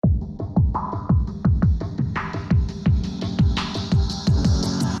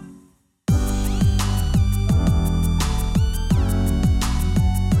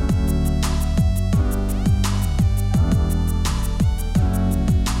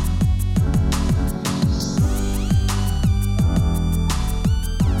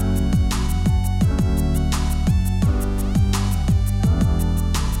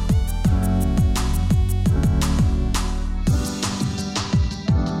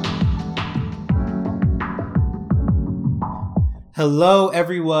Hello,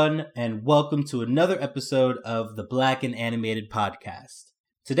 everyone, and welcome to another episode of the Black and Animated Podcast.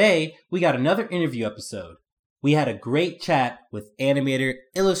 Today, we got another interview episode. We had a great chat with animator,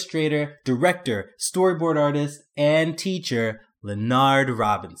 illustrator, director, storyboard artist, and teacher, Leonard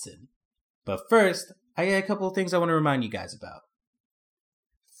Robinson. But first, I got a couple of things I want to remind you guys about.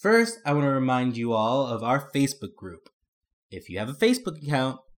 First, I want to remind you all of our Facebook group. If you have a Facebook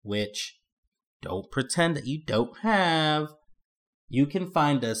account, which don't pretend that you don't have, you can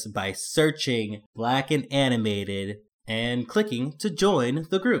find us by searching Black and Animated and clicking to join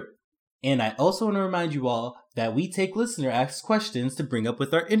the group. And I also want to remind you all that we take listener-asked questions to bring up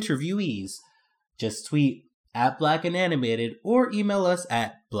with our interviewees. Just tweet at Black and Animated or email us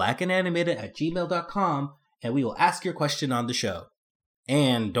at blackandanimated@gmail.com and we will ask your question on the show.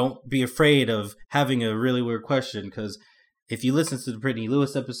 And don't be afraid of having a really weird question, because if you listen to the Brittany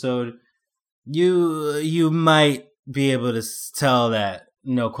Lewis episode, you might be able to tell that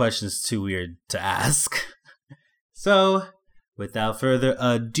no question is too weird to ask. So, without further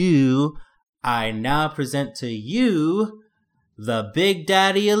ado, I now present to you the Big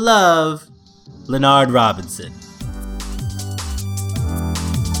Daddy of Love, Leonard Robinson.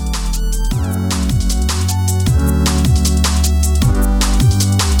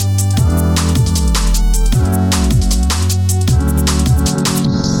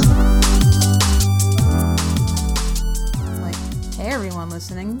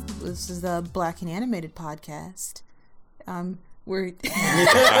 Listening. This is the Black and Animated Podcast. We're What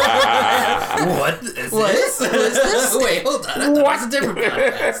is this? Who is this? Wait, hold on. I thought it was a different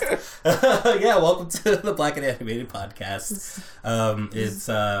podcast. Yeah, welcome to the Black and Animated Podcast. It's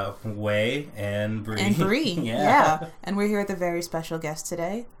Wei and Bree. And Bree, yeah. And we're here with a very special guest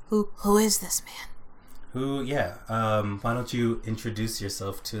today. Who is this man? Why don't you introduce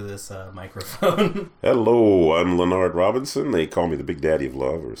yourself to this microphone? Hello, I'm Leonard Robinson. They call me the Big Daddy of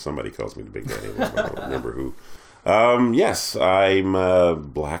Love, or somebody calls me the Big Daddy of Love. I don't remember who. Yes, I'm a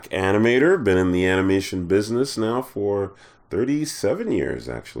black animator. Been in the animation business now for 37 years,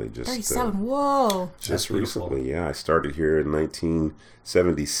 actually. 37, whoa. Just recently, yeah. I started here in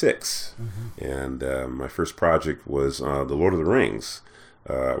 1976. Mm-hmm. And my first project was The Lord of the Rings.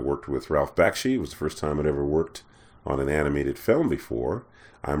 Worked with Ralph Bakshi. It was the first time I'd ever worked on an animated film before.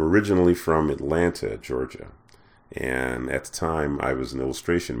 I'm originally from Atlanta, Georgia. And at the time, I was an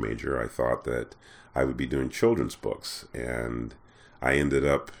illustration major. I thought that I would be doing children's books. And I ended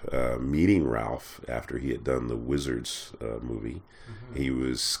up meeting Ralph after he had done the Wizards movie. Mm-hmm. He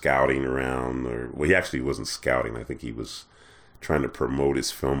was scouting around. He actually wasn't scouting. I think he was trying to promote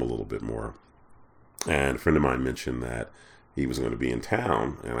his film a little bit more. And a friend of mine mentioned that he was going to be in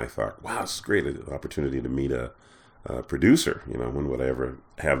town, and I thought, wow, this is great, an opportunity to meet a producer. When would I ever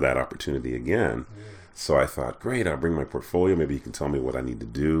have that opportunity again? Yeah. So I thought, great, I'll bring my portfolio. Maybe he can tell me what I need to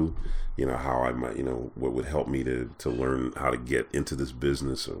do, how I might, what would help me to learn how to get into this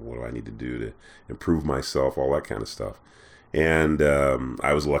business, or what do I need to do to improve myself, all that kind of stuff. And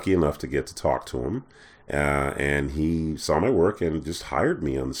I was lucky enough to get to talk to him, and he saw my work and just hired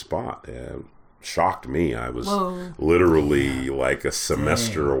me on the spot. Shocked me. I was literally like a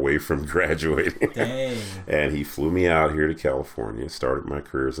semester away from graduating. And he flew me out here to California, started my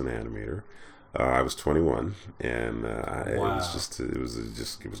career as an animator. I was 21, and it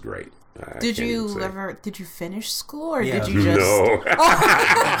was great. Did you finish school, or did you just... No.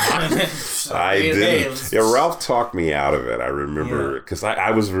 I didn't. Yeah, Ralph talked me out of it. I remember, because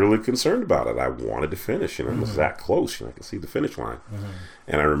I was really concerned about it. I wanted to finish, I was that close, I could see the finish line. Mm-hmm.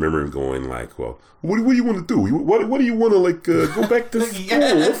 And I remember him going like, well, what do you want to do? What do you want to, go back to school?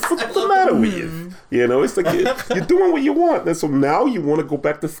 What's the matter with you? It's like, you're doing what you want. And so now you want to go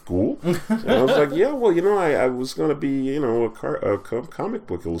back to school? And I was like, yeah, well, I was going to be, a comic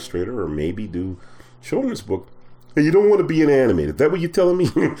book illustrator, or maybe do children's book. And you don't want to be an animator. That what you're telling me?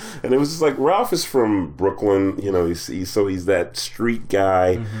 And it was just like, Ralph is from Brooklyn. He's that street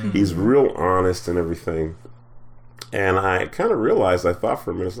guy. Mm-hmm. He's real honest and everything. And I kind of realized, I thought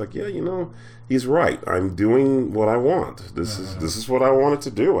for a minute, it's like, yeah, he's right. I'm doing what I want. This is what I wanted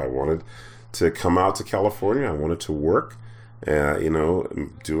to do. I wanted to come out to California. I wanted to work,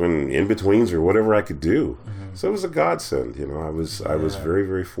 doing in-betweens or whatever I could do. Mm-hmm. So it was a godsend. I was very,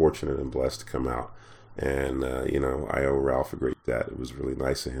 very fortunate and blessed to come out. And, I owe Ralph a great debt. It was really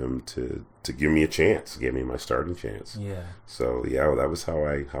nice of him to give me a chance, give me my starting chance. Yeah. So, yeah, that was how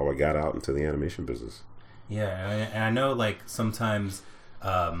I got out into the animation business. Yeah, and I know, sometimes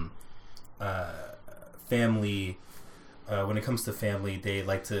family, when it comes to family, they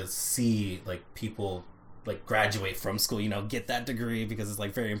like to see, people like graduate from school, get that degree, because it's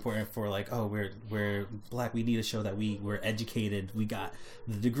like very important for like, oh, we're Black, we need to show that we're educated, we got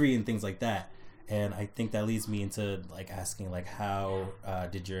the degree and things like that. And I think that leads me into like asking like, how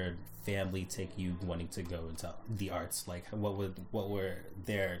did your family take you wanting to go into the arts? Like what were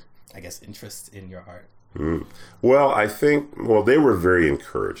their, I guess, interests in your art? Well, I think they were very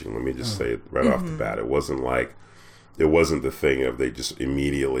encouraging. Let me just say it right off the bat. It wasn't the thing of they just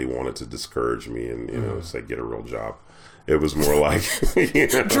immediately wanted to discourage me and say get a real job. It was more like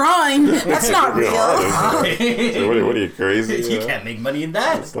drawing. That's not real. So what are you, crazy? You can't make money in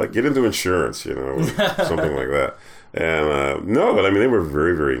that. It's like get into insurance, something like that. And no, but I mean they were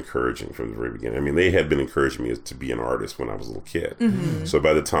very, very encouraging from the very beginning. I mean they had been encouraging me to be an artist when I was a little kid. Mm-hmm. So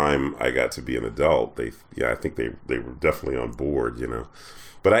by the time I got to be an adult, I think they were definitely on board,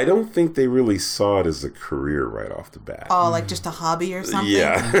 But I don't think they really saw it as a career right off the bat. Oh, like just a hobby or something?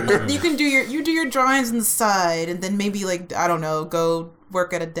 Yeah. You can do your drawings on the side and then maybe like, I don't know, go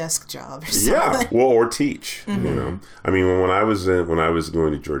work at a desk job or something. Yeah, well, or teach, I mean, when I was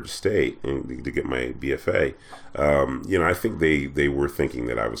going to Georgia State to get my BFA, I think they were thinking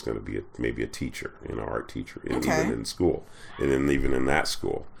that I was going to be maybe a teacher, art teacher, even in school, and then even in that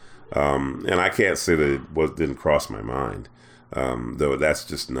school. And I can't say that it didn't cross my mind. Though that's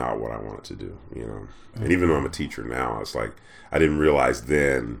just not what I wanted to do, And even though I'm a teacher now, it's like I didn't realize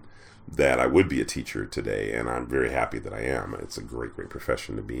then that I would be a teacher today, and I'm very happy that I am. It's a great, great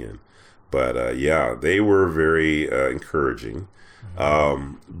profession to be in. But they were very encouraging.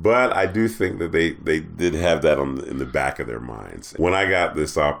 But I do think that they did have that in the back of their minds. When I got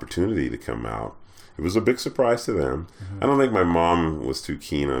this opportunity to come out, it was a big surprise to them. I don't think my mom was too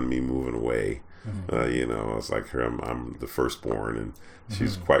keen on me moving away. I was like, I'm the firstborn, and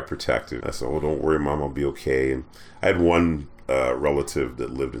she's quite protective. I said, "Oh, don't worry, Mom, I'll be okay." And I had one relative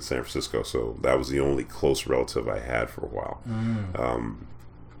that lived in San Francisco, so that was the only close relative I had for a while.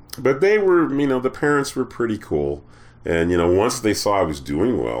 But they were, the parents were pretty cool. And, once they saw I was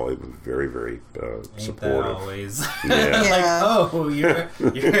doing well, it was very, very supportive. That always. Yeah. Like, oh,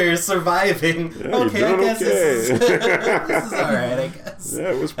 you're surviving. Yeah, okay, I guess this is all right, I guess. Yeah,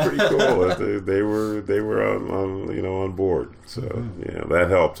 it was pretty cool. They were on board. So, that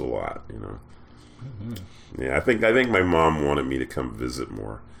helped a lot, Yeah, I think my mom wanted me to come visit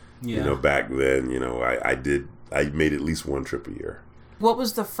more. Yeah. Back then, I made at least one trip a year. What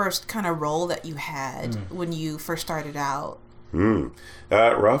was the first kind of role that you had when you first started out?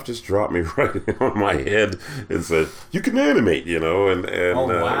 Ralph just dropped me right on my head and said, "You can animate," and oh,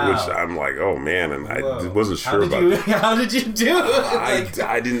 wow. Which I'm like, oh man, and I wasn't sure about that. How did you do it?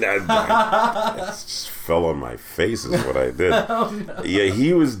 I didn't. I just fell on my face is what I did. Oh, no. Yeah,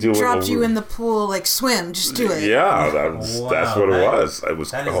 he was doing. Dropped you in the pool, like swim, just do it. Yeah, that's what it was. It was.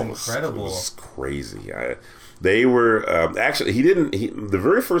 That is incredible. It was crazy. They were actually. He didn't. The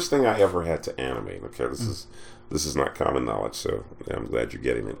very first thing I ever had to animate. Okay, this is not common knowledge, so I'm glad you're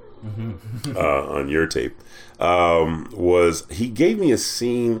getting it on your tape. Was he gave me a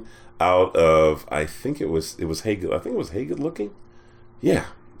scene out of I think it was Hey Good. I think it was Hey Good Looking. Yeah,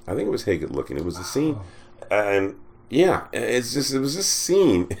 I think it was Hey Good Looking. It was a scene, and yeah, it was this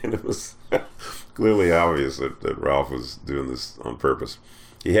scene, and it was clearly obvious that Ralph was doing this on purpose.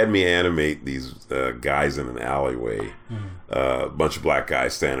 He had me animate these guys in an alleyway, a bunch of black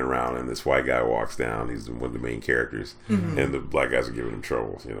guys standing around, and this white guy walks down. He's one of the main characters, and the black guys are giving him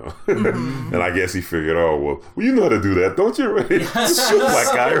trouble, And I guess he figured, oh, well, you know how to do that, don't you? Shoot,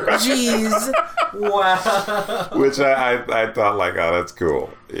 black guy, right? Jeez. Wow. Which I thought, like, oh, that's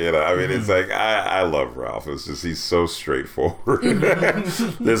cool. I mean, it's like, I love Ralph. It's just, he's so straightforward.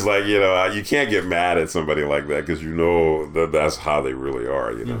 It's like, you can't get mad at somebody like that because that's how they really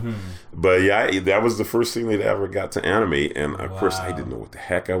are, But yeah, that was the first thing they'd ever got to animate. And of course, I didn't know what the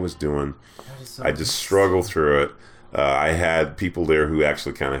heck I was doing. So I just struggled through it. I had people there who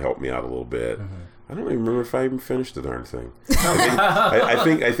actually kind of helped me out a little bit. I don't even remember if I even finished the darn thing.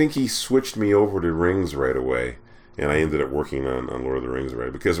 I think he switched me over to Rings right away. And I ended up working on Lord of the Rings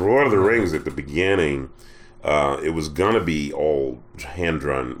already. Because Lord of the Rings, at the beginning, it was going to be all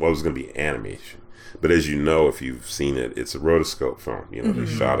hand-drawn. Well, it was going to be animation. But as you know, if you've seen it, it's a rotoscope film. They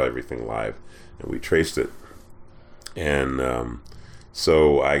shot everything live. And we traced it. And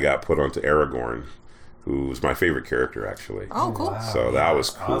so I got put onto Aragorn, who was my favorite character, actually. Oh, cool. Wow. So that was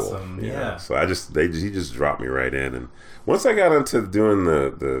cool. Awesome. Yeah. So he just dropped me right in. And once I got into doing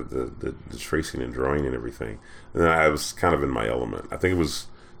the tracing and drawing and everything, then I was kind of in my element. I think it was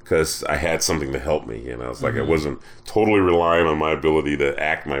because I had something to help me. It's like I wasn't totally relying on my ability to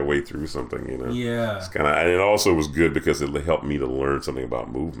act my way through something. Yeah. It's kind of, and it also was good because it helped me to learn something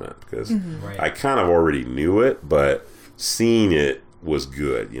about movement, because I kind of already knew it, but seeing it was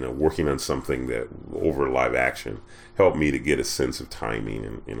good. Working on something that over live action helped me to get a sense of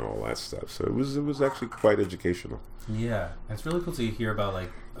timing and all that stuff. So it was actually quite educational. Yeah, it's really cool to hear about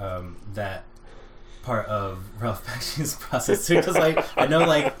like that part of Ralph Bakshi's process too, because like I know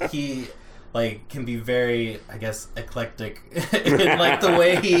like he like can be very, I guess, eclectic in like the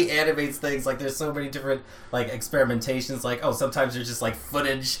way he animates things. Like there's so many different like experimentations. Like sometimes there's just like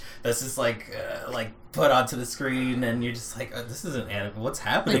footage that's just like put onto the screen, and you're just like, this isn't anime. What's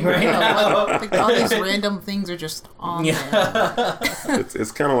happening right now? Like all these random things are just on there.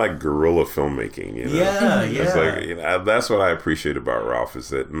 It's kind of like guerrilla filmmaking, Yeah. It's like, that's what I appreciate about Ralph, is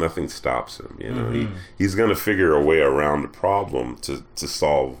that nothing stops him. He's going to figure a way around the problem to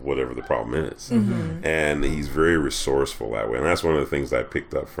solve whatever the problem is, and he's very resourceful that way. And that's one of the things I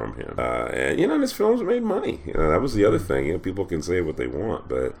picked up from him. And his films made money. That was the other thing. People can say what they want,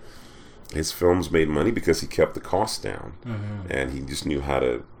 but his films made money because he kept the costs down, and he just knew how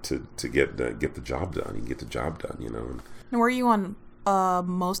to get the job done. He can get the job done, And were you on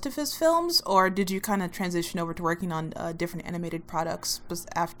most of his films, or did you kind of transition over to working on different animated products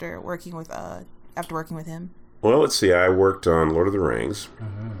after working with him? Well, let's see. I worked on Lord of the Rings,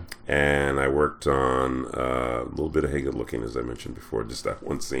 and I worked on a little bit of Hey Good Looking, as I mentioned before, just that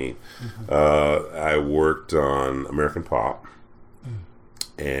one scene. I worked on American Pop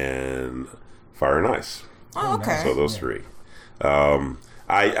and Fire and Ice. Oh, okay. So those three.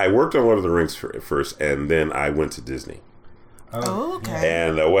 I worked on Lord of the Rings first, and then I went to Disney. Oh, okay.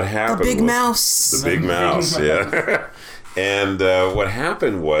 And what happened The big was... mouse. The big mouse, yeah. And what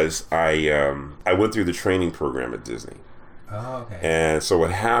happened was I went through the training program at Disney. Oh, okay. And so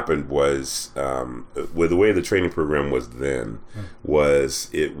what happened was, with the way the training program was then, was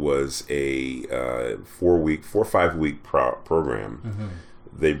it was a 4 or 5 week program.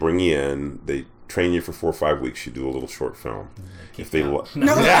 They bring you in, they train you for 4 or 5 weeks. You do a little short film. If they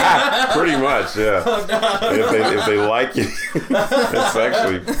yeah, pretty much, yeah. Oh, no. If they like you, it's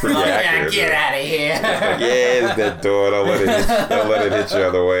actually pretty accurate. Get out of here! Yeah, that door. Don't let it hit you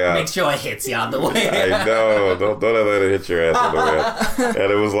on the way out. Make sure it hits you on the way out. I know. Don't let it hit your ass on the way out.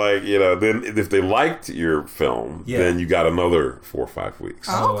 And it was like, then if they liked your film, then you got another 4 or 5 weeks.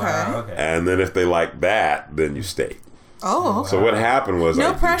 Oh, okay. And then if they liked that, then you stayed. Oh, okay. So what happened was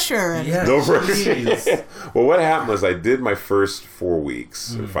no pressure. Yeah, no pressure. Well, what happened was I did my first 4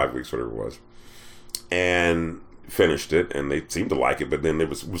 weeks or 5 weeks, whatever it was, and finished it, and they seemed to like it. But then there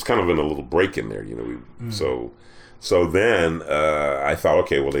was kind of in a little break in there, So then I thought,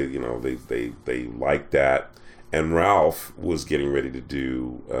 okay, well they liked that, and Ralph was getting ready to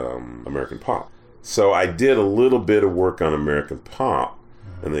do American Pop. So I did a little bit of work on American Pop,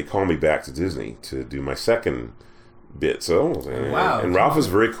 and they called me back to Disney to do my second bit. So and Ralph was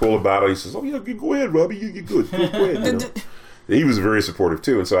very cool about it. He says, "Oh yeah, go ahead, Robbie, you're good. Go ahead." He was very supportive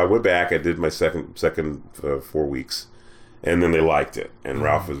too, and so I went back. I did my second 4 weeks, and then they liked it. And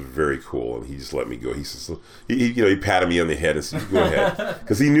Ralph was very cool, and he just let me go. He says, he patted me on the head and said, "Go ahead,"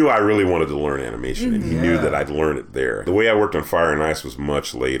 because he knew I really wanted to learn animation, and he knew that I'd learn it there. The way I worked on Fire and Ice was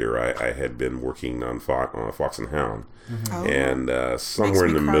much later. I had been working on Fox and Hound. And somewhere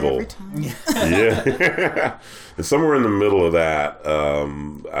in the middle, and somewhere in the middle of that,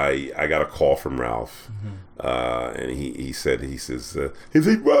 I got a call from Ralph, and he says,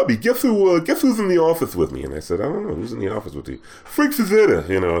 "Hey Robbie, guess who's in the office with me?" And I said, "I don't know, who's in the office with you?" "Frank Frazetta."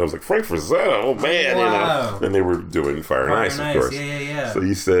 And I was like, "Frank Frazetta? Oh man!" And they were doing Fire and Ice, of course. Yeah. So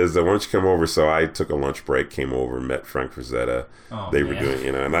he says, "Why don't you come over?" So I took a lunch break, came over, met Frank Frazetta. They were doing,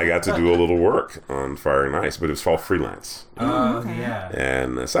 and I got to do a little work on Fire and Ice, but it was all freelance. Yeah.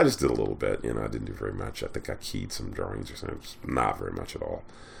 And so I just did a little bit. I didn't do very much. I think I keyed some drawings or something. It was not very much at all.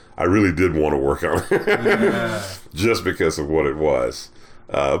 I really did want to work on it just because of what it was.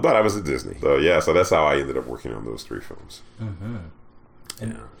 But I was at Disney. So that's how I ended up working on those 3 films.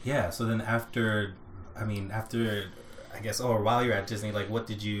 And so then after, I guess, or while you're at Disney, like, what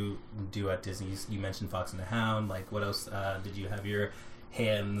did you do at Disney? You mentioned Fox and the Hound. Like, what else did you have your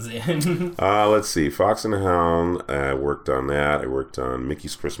hands in? Let's see. Fox and the Hound, I worked on that. I worked on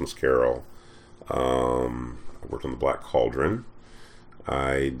Mickey's Christmas Carol. I worked on The Black Cauldron.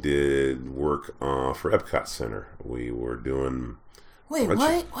 I did work for Epcot Center. We were doing... Wait,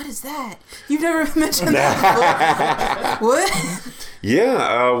 what? What is that? You've never mentioned that before. What?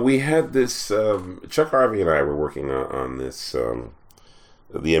 Yeah, we had this... Chuck Harvey and I were working on this...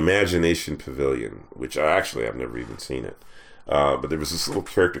 the Imagination Pavilion, which I've never even seen it. But there was this little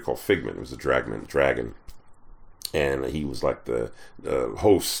character called Figment. It was a dragon. And he was like the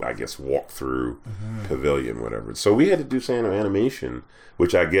host, I guess, walk-through pavilion, whatever. So we had to do some animation,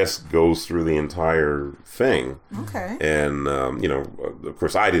 which I guess goes through the entire thing. Okay. And, of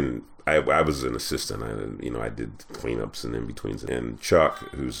course, I was an assistant. I did cleanups and in-betweens. And Chuck,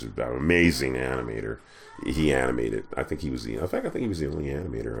 who's an amazing animator, he animated. I think he was the only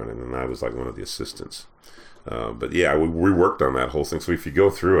animator on it, and I was like one of the assistants. But yeah, we worked on that whole thing. So if you go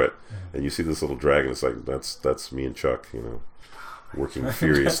through it and you see this little dragon, it's like that's me and Chuck, working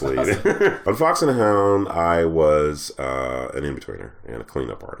furiously. On Fox and the Hound, I was an in-betweener and a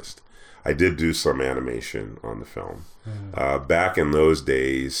cleanup artist. I did do some animation on the film. Back in those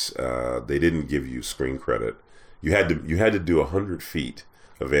days, they didn't give you screen credit. You had to do 100 feet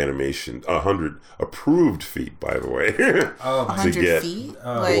of animation, 100 approved feet, by the way. 100 feet?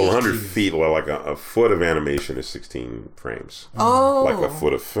 Well, 100 feet, like a foot of animation is 16 frames. Oh. Like a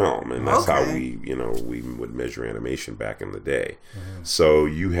foot of film. And that's how we would measure animation back in the day. So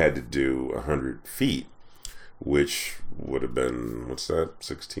you had to do 100 feet, which would have been, what's that,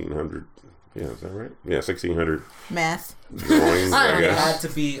 1,600? Yeah, is that right? Yeah, 1,600. Math. Drawings, I It guess. had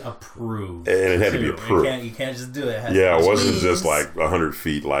to be approved. And it had to be approved. You can't just do it. It wasn't just like 100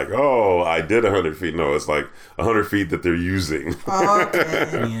 feet, like, oh, I did 100 feet. No, it's like 100 feet that they're using.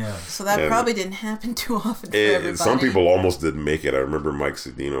 Okay. Yeah. So that probably didn't happen too often for everybody. Some people almost didn't make it. I remember Mike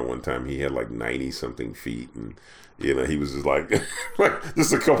Cedino one time, he had like 90-something feet, and he was just like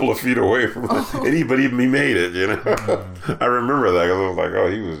just a couple of feet away from it. And he made it, I remember that, because I was like, oh,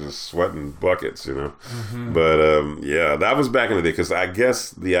 he was just sweating buckets, But, that was back in the day, because I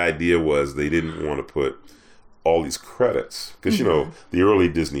guess the idea was they didn't want to put all these credits, because the early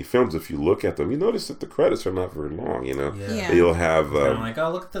Disney films, if you look at them, you notice that the credits are not very long. Yeah. You'll have I'm like,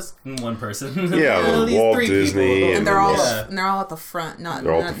 oh, look at this one person. Walt Disney, and they're all at the front, not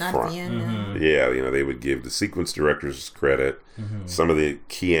at the end. Yeah, they would give the sequence directors credit, some of the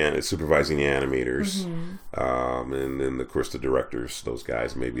key supervising animators, and then of course the directors, those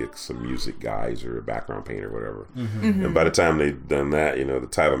guys, maybe some music guys or a background painter, whatever. And by the time they'd done that, the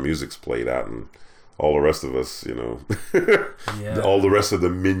title music's played out, and all the rest of us, all the rest of the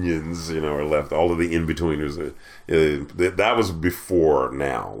minions, are left. All of the in-betweeners. That was before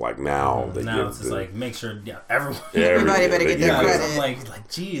now. Like now, it's just like, make sure, everyone. Everybody better get their credit.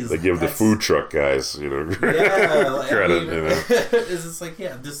 Like, geez. They give the food truck guys, credit. It's just like,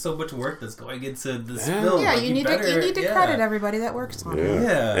 there's so much work that's going into this film. Yeah, like, you need to credit everybody that works on it.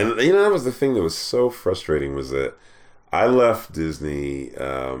 Yeah. And that was the thing that was so frustrating, was that I left Disney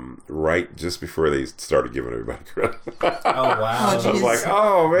right just before they started giving everybody credit. Oh, wow. I was like,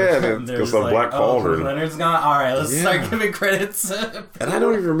 oh, man, because of Black Cauldron. Leonard's gone. All right, let's start giving credits. And I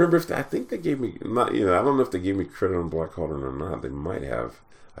don't even remember I think they gave me, I don't know if they gave me credit on Black Cauldron or not. They might have.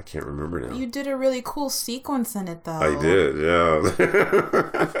 I can't remember now. You did a really cool sequence in it, though. I did, yeah.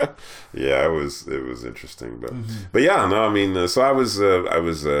 Yeah, it was interesting, but yeah, no, I mean, so I was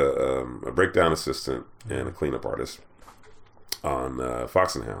a breakdown assistant and a cleanup artist on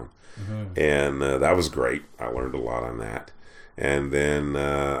Fox and Hound, and that was great. I learned a lot on that, and then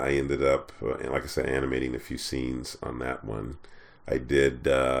I ended up, like I said, animating a few scenes on that one. I did,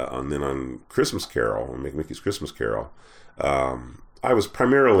 and then on Christmas Carol, on Mickey's Christmas Carol, I was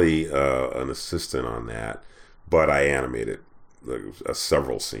primarily an assistant on that, but I animated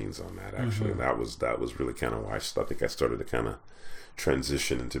several scenes on that, actually. And that was really kind of why I think I started to kind of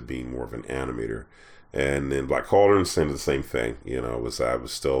transition into being more of an animator. And then Black Cauldron, the same thing. I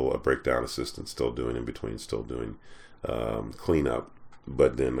was still a breakdown assistant, still doing in between, still doing cleanup,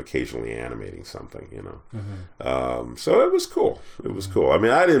 but then occasionally animating something. So it was cool. It was cool. I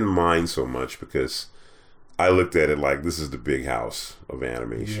mean, I didn't mind so much, because I looked at it like, this is the big house of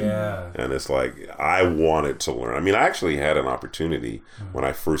animation. Yeah. And it's like, I wanted to learn. I mean, I actually had an opportunity when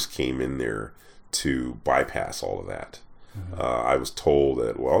I first came in there to bypass all of that. I was told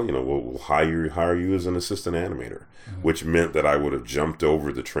that, well, we'll hire you as an assistant animator, which meant that I would have jumped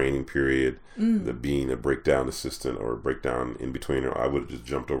over the training period, the being a breakdown assistant or a breakdown in-betweener. I would have just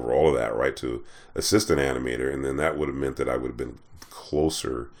jumped over all of that right to assistant animator, and then that would have meant that I would have been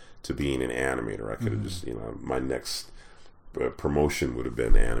closer to being an animator. I could have just, my next promotion would have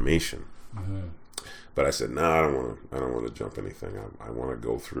been animation. But I said, no, I don't want to jump anything. I want to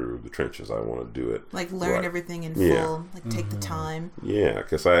go through the trenches. I want to do it. Like learn everything in full. Like take the time. Yeah,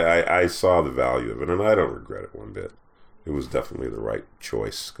 because I saw the value of it, and I don't regret it one bit. It was definitely the right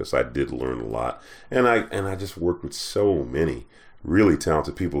choice, because I did learn a lot, and I just worked with so many really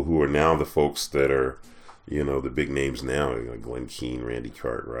talented people who are now the folks that are you know, the big names now, you know, Glenn Keane, Randy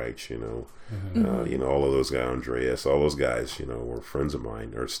Cartwright, you know, you know, all of those guys, Andreas, all those guys, you know, were friends of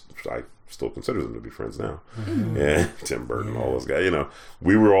mine, or I still consider them to be friends now. And Tim Burton, all those guys, you know,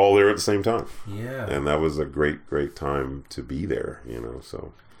 we were all there at the same time. Yeah. And that was a great time to be there, you know,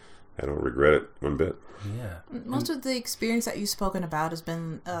 so I don't regret it one bit. Yeah. Most of the experience that you've spoken about has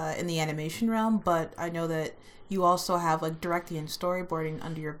been in the animation realm, but I know that you also have like directing and storyboarding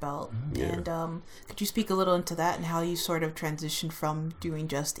under your belt. And could you speak a little into that and how you sort of transitioned from doing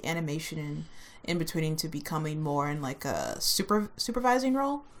just animation and in between to becoming more in like a supervising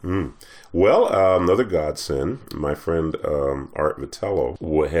role? Well, another godsend. My friend Art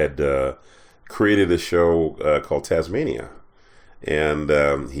Vitello had created a show called Tasmania,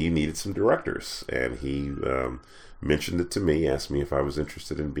 and he needed some directors, and he mentioned it to me, asked me if I was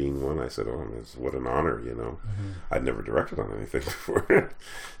interested in being one. I said, "Oh, what an honor, you know." I'd never directed on anything before.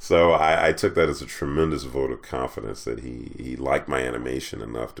 So I took that as a tremendous vote of confidence that he liked my animation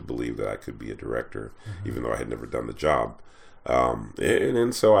enough to believe that I could be a director, even though I had never done the job.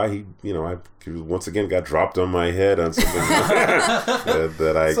 And so I once again got dropped on my head on something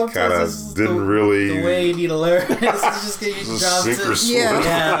that I kind of didn't really. The way you need to learn is to just get your job to.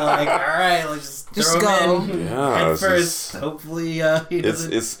 Yeah, like, all right, let's just throw go. him in Yeah, head first. Hopefully, he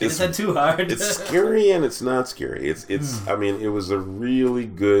doesn't hit his head too hard. It's scary and it's not scary. It's. I mean, it was a really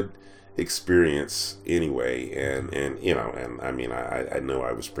good experience anyway, and you know, and I mean, I know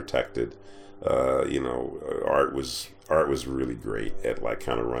I was protected. You know, Art was really great at like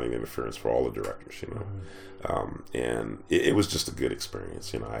kind of running interference for all the directors, you know, and it was just a good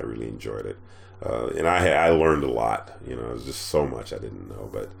experience. You know, I really enjoyed it, and I learned a lot. You know, it was just so much I didn't know,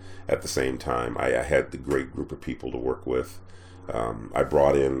 but at the same time, I had the great group of people to work with. I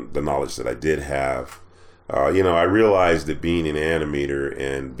brought in the knowledge that I did have. You know, I realized that being an animator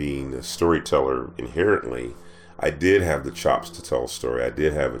and being a storyteller inherently, I did have the chops to tell a story. I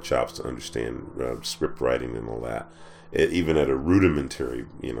did have the chops to understand script writing and all that, even at a rudimentary,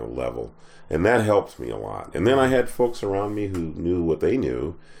 you know, level. And that helped me a lot. And then I had folks around me who knew what they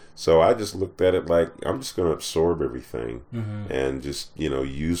knew. So I just looked at it like, I'm just going to absorb everything and just, you know,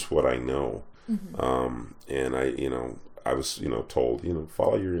 use what I know. And I was, you know, told, you know,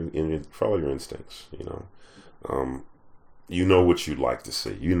 follow your instincts, you know. You know what you'd like to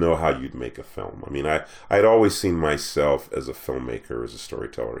see. You know how you'd make a film. I mean, I'd always seen myself as a filmmaker, as a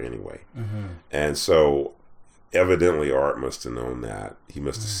storyteller anyway. And so evidently Art must have known that. He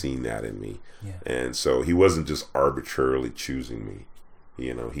must have seen that in me. And so he wasn't just arbitrarily choosing me.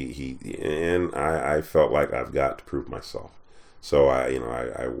 You know, I felt like I've got to prove myself. So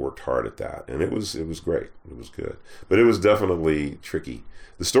I worked hard at that, and it was great. It was good. But it was definitely tricky.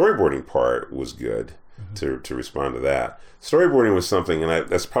 The storyboarding part was good. To respond to that, storyboarding was something, and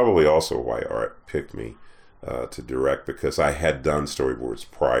that's probably also why Art picked me to direct, because I had done storyboards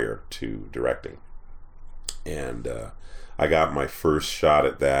prior to directing, and I got my first shot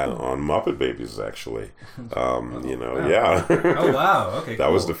at that on Muppet Babies, actually. You know, wow. Yeah. Oh wow! Okay,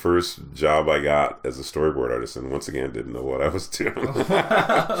 that was the first job I got as a storyboard artist, and once again, didn't know what I was doing. No.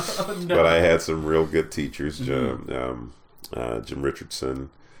 But I had some real good teachers. Jim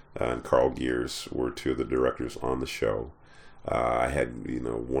Richardson and Carl Gears were two of the directors on the show. I had, you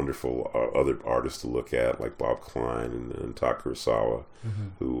know, wonderful other artists to look at, like Bob Klein and Todd Kurosawa,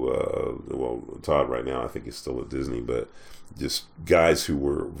 who, well, Todd right now I think is still at Disney, but just guys who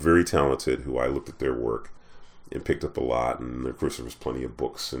were very talented, who I looked at their work and picked up a lot. And of course there was plenty of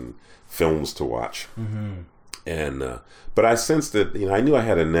books and films to watch. And but I sensed that, you know, I knew I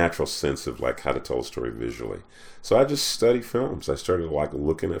had a natural sense of like how to tell a story visually. So I just studied films. I started like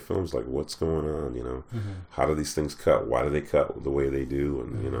looking at films, like what's going on, you know, how do these things cut? Why do they cut the way they do?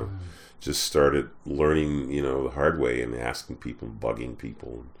 And, you know, just started learning, you know, the hard way, and asking people, bugging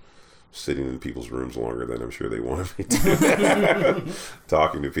people, and sitting in people's rooms longer than I'm sure they wanted me to,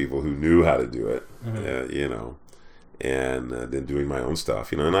 talking to people who knew how to do it, you know, and then doing my own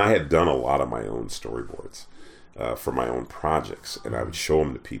stuff, you know. And I had done a lot of my own storyboards for my own projects, and I would show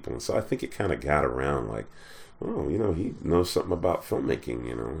them to people. And so I think it kind of got around like, oh, you know, he knows something about filmmaking,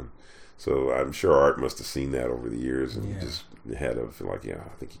 you know. And so I'm sure Art must have seen that over the years, and just had a feel like, yeah,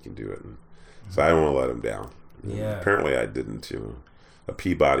 I think he can do it. And so I don't want to let him down. Yeah. Apparently I didn't, you know. A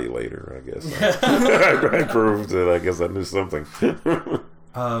Peabody later, I guess. I proved that I guess I knew something.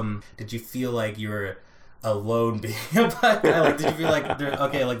 Did you feel like you were alone being a black guy? Like, did you feel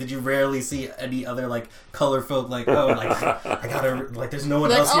like did you rarely see any other like color folk? Like, oh, like I gotta like, there's no one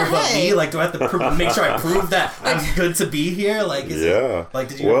like, else here but hey. me. Like, do I have to make sure I prove that I'm good to be here? Like, is it, like,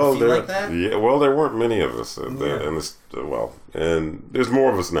 did you ever feel like that? Yeah, well, there weren't many of us, and there's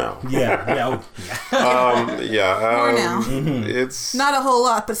more of us now. Yeah. More now. It's Not a whole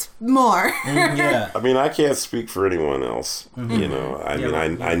lot, but more. Yeah. I mean, I can't speak for anyone else. You know,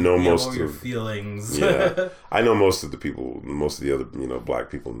 I know most of your feelings. Yeah, I know most of the people, most of the other, black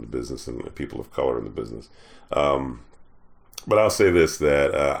people in the business and people of color in the business. But I'll say this,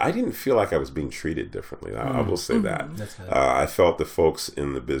 that I didn't feel like I was being treated differently. I will say that. I felt the folks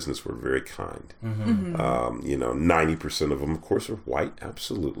in the business were very kind. 90% of them, of course, are white.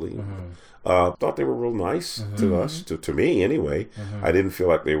 Absolutely. Thought they were real nice to us, to me anyway. I didn't feel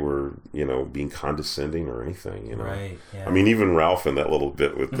like they were, being condescending or anything, Right, yeah. I mean, even Ralph in that little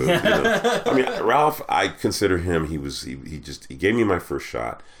bit with the, I mean, Ralph, I consider him, he gave me my first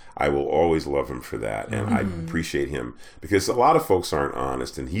shot. I will always love him for that, and I appreciate him because a lot of folks aren't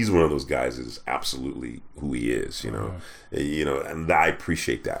honest, and he's one of those guys that is absolutely who he is, and I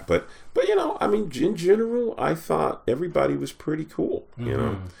appreciate that. But I mean, in general, I thought everybody was pretty cool,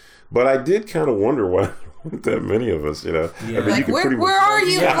 But I did kind of wonder why there weren't that many of us, I mean, like, where are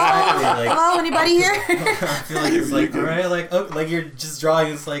you? Hello, anybody here? I feel like it's like, right, like you're just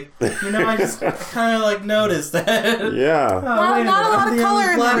drawing. It's like, I just kind of like noticed that. Yeah. Not a lot of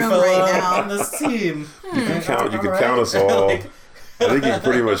color in the room right now on this team. You can count us all. I think you can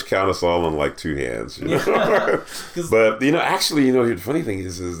pretty much count us all on like two hands, But actually, the funny thing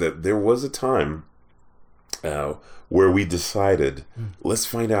is that there was a time where we decided, let's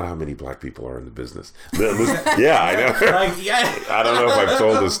find out how many black people are in the business. Yeah, I know. I don't know if I've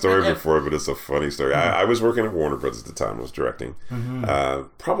told this story before, but it's a funny story. I was working at Warner Brothers at the time. I was directing,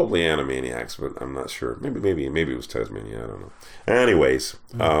 probably Animaniacs, but I'm not sure. Maybe it was Tasmania. I don't know. Anyways,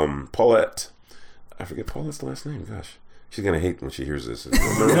 Paulette, I forget Paulette's last name. Gosh. She's gonna hate when she hears this.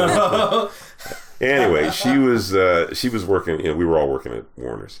 Anyway, she was working. We were all working at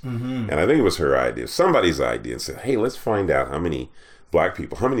Warner's, and I think it was her idea, somebody's idea, and said, "Hey, let's find out how many black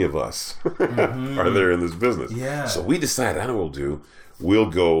people, how many of us are there in this business." Yeah. So we decided, I know what we'll do. We'll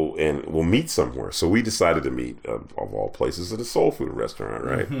go and we'll meet somewhere. So we decided to meet, of all places, at a soul food restaurant,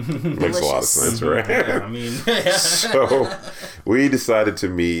 right? Makes a lot of sense, right? Yeah, I mean, so we decided to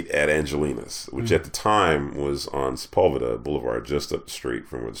meet at Angelina's, which at the time was on Sepulveda Boulevard, just up the street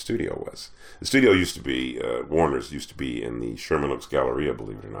from where the studio was. The studio used to be, Warner's used to be in the Sherman Oaks Galleria,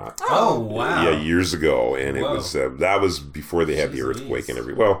 believe it or not. Oh, wow. Yeah, years ago. And it was, that was before they had the earthquake and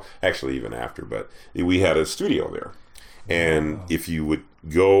everything. Well, actually even after, but we had a studio there. And if you would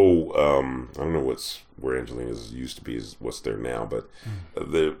go, I don't know where Angelina's used to be, is what's there now, but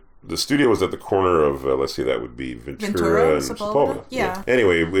the studio was at the corner of, let's see, that would be Ventura and Sepulveda. Yeah.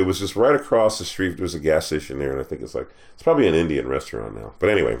 Anyway, it was just right across the street. There was a gas station there, and I think it's probably an Indian restaurant now. But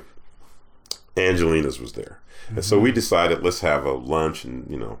anyway, Angelina's was there. And so we decided, let's have a lunch and,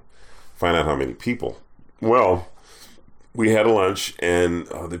 find out how many people. Well, we had a lunch, and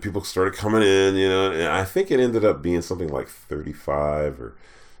the people started coming in, and I think it ended up being something like 35 or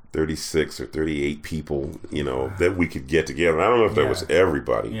 36 or 38 people, that we could get together. And I don't know if that was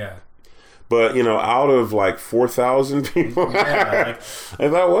everybody. Yeah. But, out of like 4,000 people, I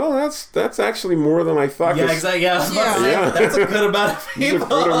thought, well, that's actually more than I thought. Yeah, exactly. Yeah, that's a good amount of people. It's a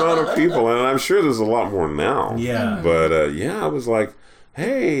good amount of people, and I'm sure there's a lot more now. Yeah. But, I was like,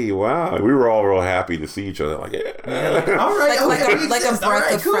 hey, wow. We were all real happy to see each other. Like, all right. Like a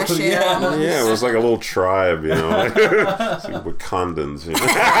breath of fresh air. Yeah, it was like a little tribe, Wakandans.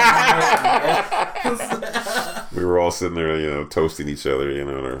 We were all sitting there, toasting each other, in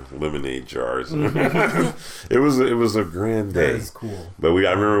our lemonade jars. It was a grand day. That is cool. But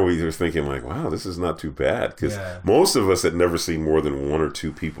I remember we were thinking, like, wow, this is not too bad. Because most of us had never seen more than one or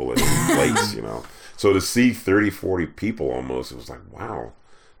two people at any place, So to see 30, 40 people almost, it was like, wow,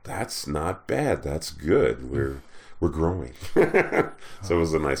 that's not bad. That's good. We're growing. So it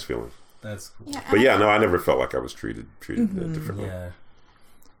was a nice feeling. That's cool. Yeah, but I never felt like I was treated differently. Yeah.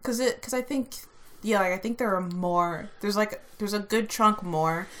 Because I think, I think there are more. There's a good chunk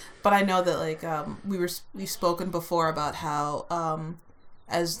more, but I know that we've spoken before about how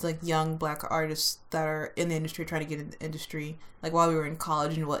as young black artists that are in the industry, trying to get in the industry, while we were in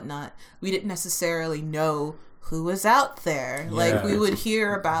college and whatnot, we didn't necessarily know who was out there. We would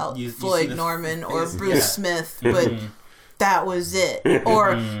hear about Floyd Norman or Bruce Smith, but that was it.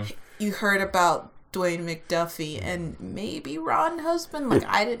 Or you heard about Dwayne McDuffie and maybe Ron Husband.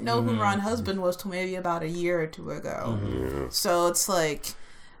 I didn't know who Ron Husband was till maybe about a year or two ago. So it's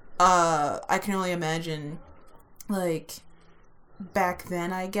I can only imagine, like, back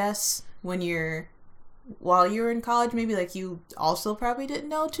then, I guess, while you were in college, maybe, like, you also probably didn't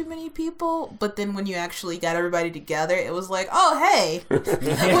know too many people, but then when you actually got everybody together, it was like, oh, hey,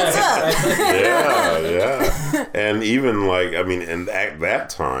 what's up? Yeah. And even, like, I mean, and at that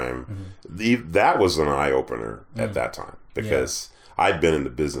time, that was an eye-opener at that time, because I'd been in the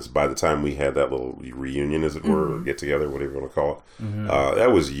business by the time we had that little reunion, as it were, or get-together, whatever you want to call it.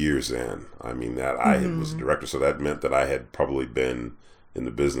 That was years in. I mean, that I was a director, so that meant that I had probably been in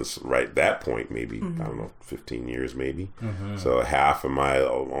the business right at that point, maybe, I don't know, 15 years maybe. So half of my,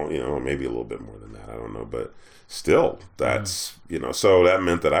 maybe a little bit more than that, I don't know. But still, that's, so that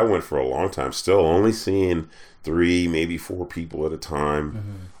meant that I went for a long time still only seeing 3, maybe 4 people at a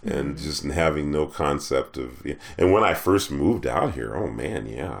time, and just having no concept of, and when I first moved out here, oh man,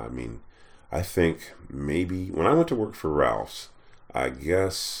 I mean, I think maybe when I went to work for Ralph's, I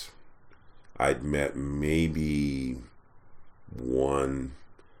guess I'd met maybe 1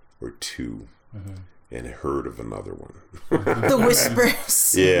 or 2 and heard of another one. The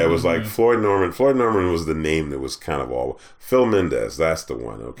whispers. Yeah, it was like Floyd Norman. Floyd Norman was the name that was kind of all. Phil Mendez, that's the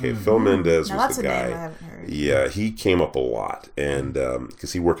one. Okay, Phil Mendez was the guy. Name I haven't heard. Yeah, he came up a lot, and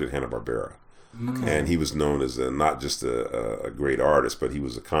because he worked at Hanna-Barbera. And he was known as not just a great artist, but he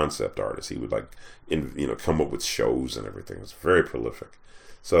was a concept artist. He would come up with shows and everything. It was very prolific.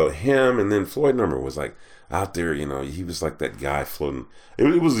 So him, and then Floyd Norman was like out there, he was like that guy floating.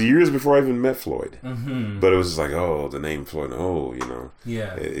 It was years before I even met Floyd, but it was just like, oh, the name Floyd,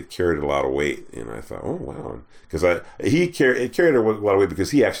 it carried a lot of weight, and I thought, oh wow, because it carried a lot of weight because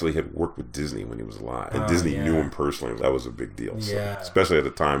he actually had worked with Disney when he was alive, and Disney knew him personally. That was a big deal, especially at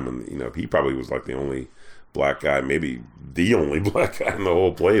the time when he probably was like the only black guy, maybe the only black guy in the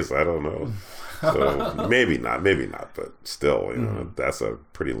whole place. I don't know. So maybe not, but still, that's a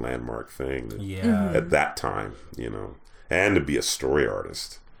pretty landmark thing at that time, and to be a story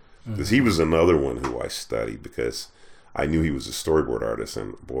artist, because he was another one who I studied because I knew he was a storyboard artist,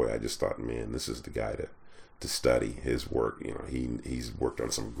 and boy, I just thought, man, this is the guy to study his work. He's worked on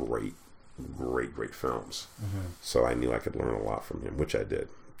some great films, so I knew I could learn a lot from him, which I did.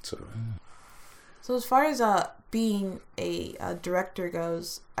 So as far as being a director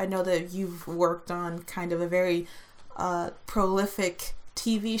goes, I know that you've worked on kind of a very prolific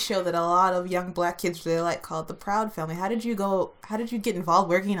TV show that a lot of young black kids really like, called The Proud Family. How did you get involved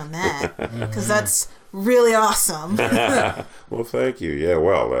working on that? Because that's really awesome. Well, thank you. Yeah,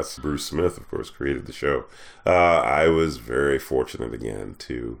 well, that's Bruce Smith, of course, created the show. I was very fortunate again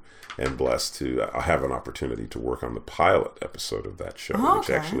and blessed to have an opportunity to work on the pilot episode of that show,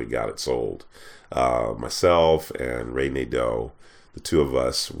 which actually got it sold. Myself and Ray Nadeau, the two of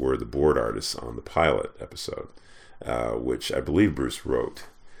us, were the board artists on the pilot episode, which I believe Bruce wrote.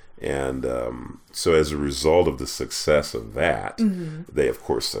 And so as a result of the success of that, they, of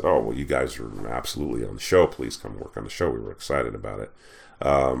course, said, oh, well, you guys are absolutely on the show. Please come work on the show. We were excited about it.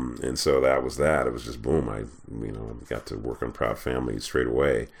 And so that was that. It was just boom. I got to work on Proud Family straight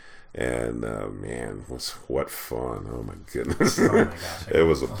away. And man, what fun. Oh my goodness. Oh my gosh, it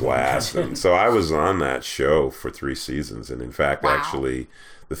was a blast. And so I was on that show for 3 seasons, and in fact, actually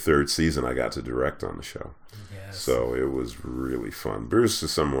the 3rd season I got to direct on the show. So it was really fun. Bruce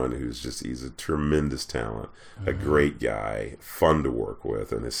is someone he's a tremendous talent, a great guy, fun to work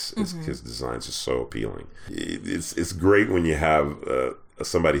with, and his designs are so appealing. It's great when you have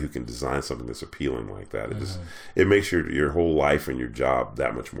somebody who can design something that's appealing like that. It makes your whole life and your job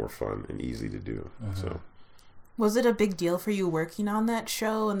that much more fun and easy to do. So, was it a big deal for you working on that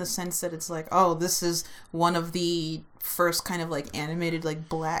show in the sense that it's like, oh, this is one of the first kind of like animated like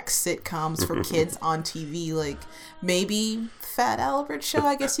black sitcoms for kids on TV? Like maybe Fat Albert Show,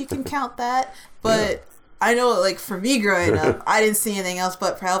 I guess you can count that, but I know, like, for me growing up, I didn't see anything else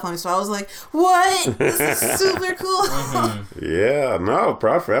but Proud Family, so I was like, what? This is super cool. Yeah, no,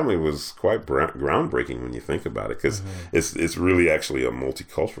 Proud Family was quite groundbreaking when you think about it, because it's really actually a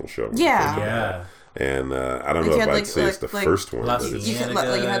multicultural show. Yeah. And I don't know if I'd say it's the first one. You had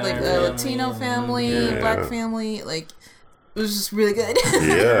a Latino family, black family, like... It was just really good.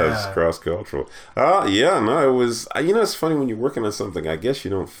 Yeah, it's cross-cultural. It was... it's funny when you're working on something, I guess you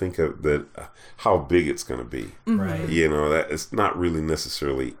don't think of that how big it's going to be. Right. That it's not really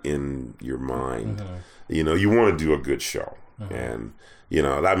necessarily in your mind. You want to do a good show. And,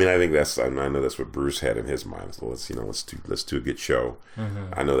 I think I know that's what Bruce had in his mind. So let's do a good show.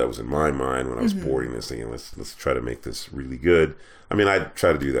 I know that was in my mind when I was boarding this thing. Let's try to make this really good. I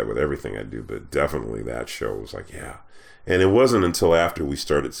try to do that with everything I do, but definitely that show was like, yeah. And it wasn't until after we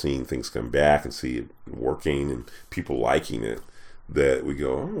started seeing things come back and see it working and people liking it that we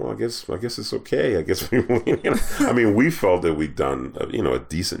go, oh, well, I guess it's okay. I guess we, I mean, we felt that we'd done, a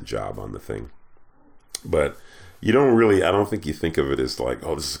decent job on the thing, but I don't think you think of it as like,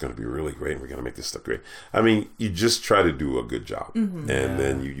 oh, this is going to be really great and we're going to make this stuff great. I mean, you just try to do a good job, and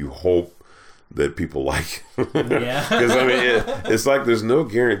then you hope that people like it. Yeah. Because I mean, it's like there's no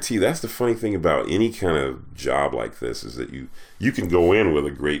guarantee. That's the funny thing about any kind of job like this, is that you can go in with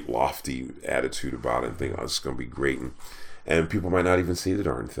a great lofty attitude about it and think, oh, this is going to be great, and people might not even see the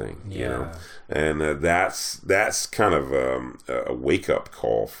darn thing. And that's kind of a wake up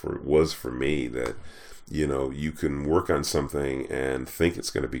call for me, that you can work on something and think it's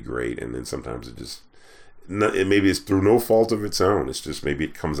going to be great, and then sometimes maybe it's through no fault of its own. It's just maybe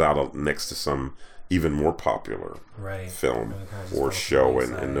it comes out next to some even more popular film or show,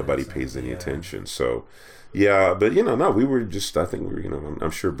 and nobody pays any attention. So, but we were just, I think we were,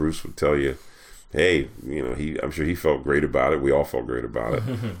 I'm sure Bruce would tell you, hey, I'm sure he felt great about it. We all felt great about it.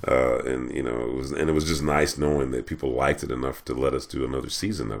 And it was just nice knowing that people liked it enough to let us do another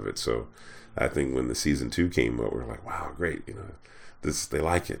season of it. So I think when the season 2 came up, we were like, wow, great. They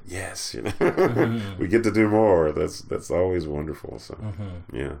like it. Yes. We get to do more. That's always wonderful. So,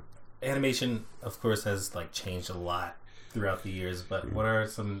 yeah. Animation, of course, has like changed a lot throughout the years, but what are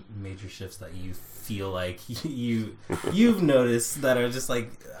some major shifts that you feel like you've noticed that are just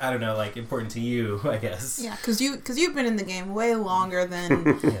like, I don't know, like important to you, I guess? Yeah, because you've been in the game way longer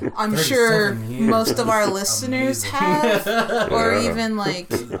than I'm sure most of our listeners have, or even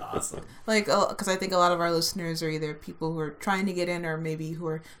like, awesome. Like, because I think a lot of our listeners are either people who are trying to get in, or maybe who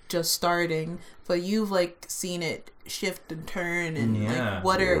are just starting. But you've like seen it shift and turn, and like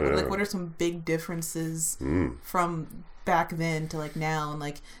what are some big differences from back then to like now, and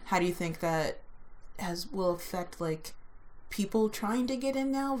like how do you think that will affect like people trying to get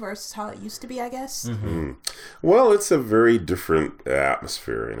in now versus how it used to be, I guess? Well, it's a very different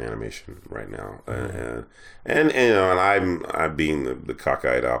atmosphere in animation right now, and I'm being the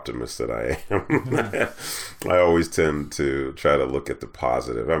cockeyed optimist that I am. I always tend to try to look at the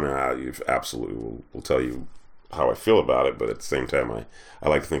positive. I mean, I absolutely will tell you how I feel about it, but at the same time, I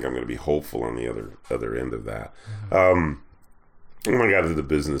like to think I'm going to be hopeful on the other end of that. When I got into the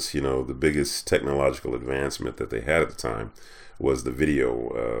business, the biggest technological advancement that they had at the time was the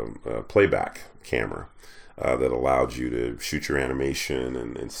video playback camera that allowed you to shoot your animation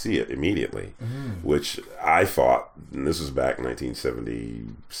and see it immediately, which I thought, and this was back in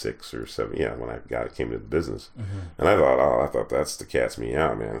 1976 or 7, when I came into the business, and I thought that's the cat's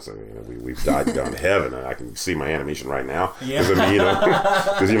meow, man. So we've gone to heaven, and I can see my animation right now. Because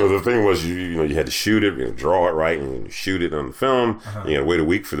the thing was you had to shoot it, draw it right, and shoot it on the film. You had to wait a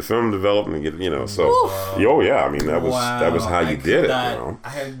week for the film to develop and get I mean that was how you did it.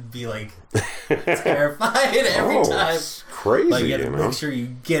 I'd be like terrified every time. It's crazy. Like you have to make sure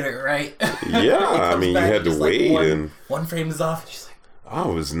you get it right. Yeah, I mean, you had to wait, and one frame is off. And she's like,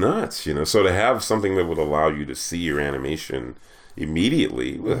 oh, it was nuts. So to have something that would allow you to see your animation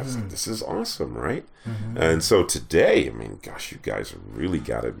immediately, this is awesome, right? And so today, I mean, gosh, you guys have really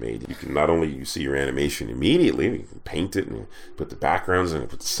got it made. You can not only see your animation immediately, you can paint it and put the backgrounds and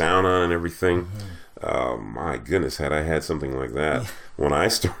put the sound on and everything. My goodness, had I had something like that when I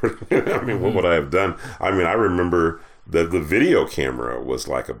started, I mean, what would I have done? I mean, I remember that the video camera was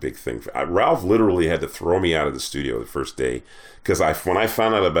like a big thing. Ralph literally had to throw me out of the studio the first day, because when I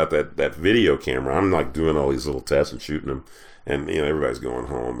found out about that video camera, I'm like doing all these little tests and shooting them, and everybody's going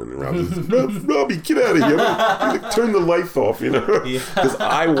home, and Ralph's Robbie, get out of here! Turn the lights off, because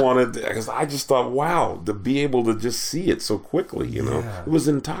I just thought, wow, to be able to just see it so quickly, it was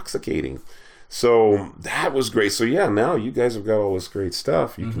intoxicating. So that was great. So now you guys have got all this great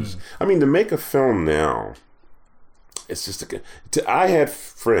stuff. You can, I mean, to make a film now, it's just I had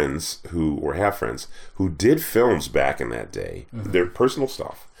friends who did films back in that day, their personal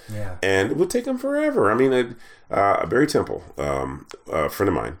stuff, and it would take them forever. I mean, Barry Temple, a friend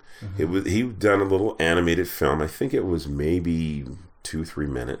of mine, he'd done a little animated film. I think it was maybe 2-3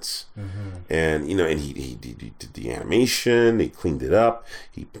 minutes, and and he did the animation, he cleaned it up,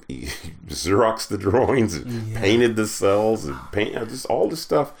 he Xeroxed the drawings, painted the cells, and just all the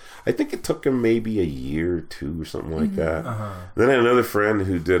stuff. I think it took him maybe a year or 2 or something like that. Then I had another friend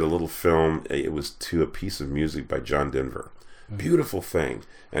who did a little film. It was to a piece of music by John Denver, beautiful thing,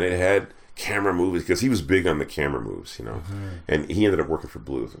 and it had camera moves, because he was big on the camera moves, and he ended up working for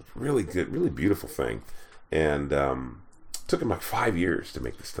Blues. It was really good, really beautiful thing, and took him like 5 years to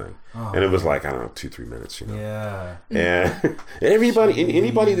make this thing, and it was like, I don't know, 2-3 minutes, and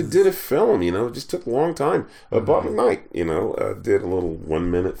anybody that did a film, it just took a long time. Bob McKnight, did a little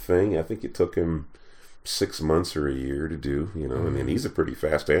 1 minute thing. I think it took him 6 months or a year to do, you know, and he's a pretty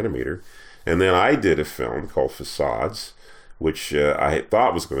fast animator. And then I did a film called Facades, which I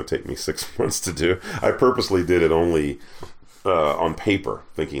thought was going to take me 6 months to do. I purposely did it only on paper,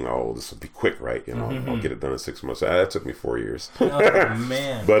 thinking, oh, this will be quick, right? You know, I'll get it done in 6 months. That took me 4 years. Oh,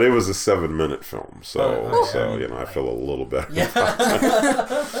 man. But it was a 7-minute film, so you know, I feel a little better.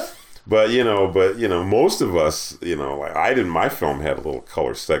 Yeah. But you know, most of us, you know, like my film had a little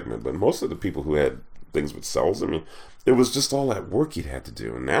color segment, but most of the people who had things with cells, I mean, it was just all that work you'd had to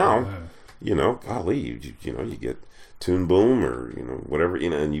do. And now, you know, golly, you know, you get Toon Boom or, you know, whatever, you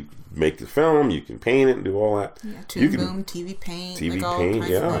know, and you make the film, you can paint it and do all that. Yeah, Toon Boom, TV Paint,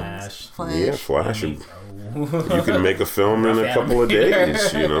 Flash. And you can make a film in a couple of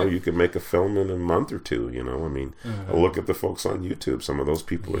days, you know, you can make a film in a month or two, you know, I mean, look at the folks on YouTube. Some of those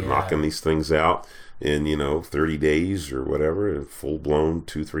people are knocking these things out in, you know, 30 days or whatever, in full-blown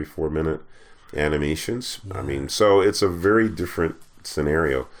 2, 3, 4 minute animations. I mean, so it's a very different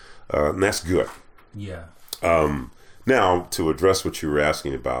scenario, and that's good. Yeah. Now, to address what you were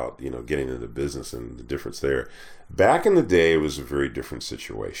asking about, you know, getting into business and the difference there, back in the day, it was a very different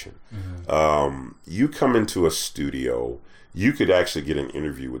situation. You come into a studio, you could actually get an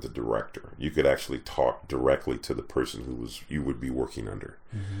interview with the director. You could actually talk directly to the person you would be working under,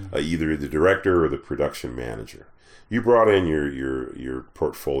 either the director or the production manager. You brought in your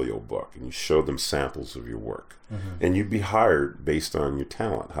portfolio book and you showed them samples of your work, and you'd be hired based on your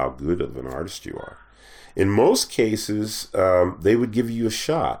talent, how good of an artist you are. In most cases, they would give you a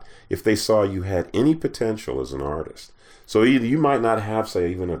shot if they saw you had any potential as an artist. So you might not have, say,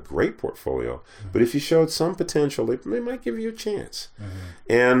 even a great portfolio, but if you showed some potential, they might give you a chance.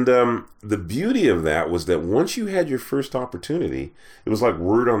 And the beauty of that was that once you had your first opportunity, it was like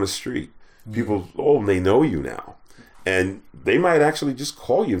word on the street. People, they know you now. And they might actually just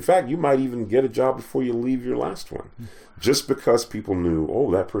call you. In fact, you might even get a job before you leave your last one. Just because people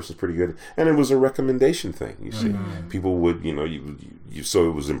knew, that person's pretty good. And it was a recommendation thing, you see. People would, you know, you so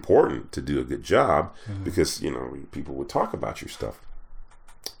it was important to do a good job because, you know, people would talk about your stuff.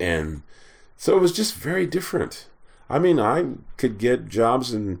 And so it was just very different. I mean, I could get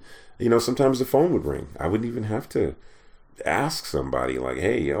jobs and, you know, sometimes the phone would ring. I wouldn't even have to ask somebody like,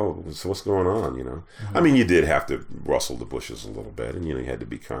 hey, so what's going on, you know? I mean, you did have to rustle the bushes a little bit and, you know, you had to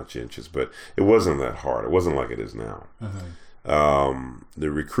be conscientious, but it wasn't that hard. It wasn't like it is now. The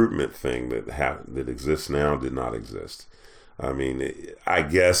recruitment thing that exists now did not exist. I mean, I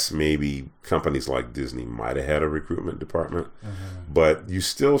guess maybe companies like Disney might have had a recruitment department, but you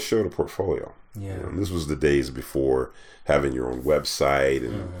still showed a portfolio. Yeah. You know, this was the days before having your own website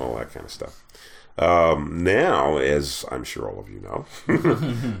and all that kind of stuff. Now, as I'm sure all of you know,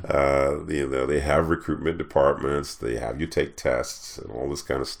 you know, they have recruitment departments, they have you take tests and all this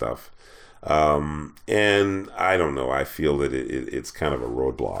kind of stuff. And I don't know, I feel that it's kind of a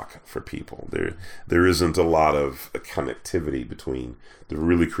roadblock for people. There isn't a lot of connectivity between the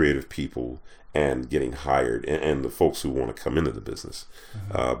really creative people and getting hired and the folks who want to come into the business.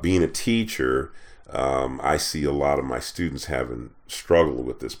 Being a teacher, I see a lot of my students having struggled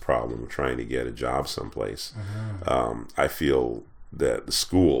with this problem of trying to get a job someplace. I feel that the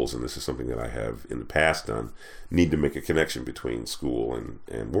schools, and this is something that I have in the past done, need to make a connection between school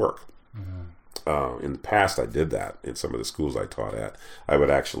and work. In the past, I did that in some of the schools I taught at. I would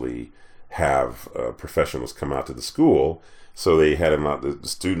actually have professionals come out to the school, so the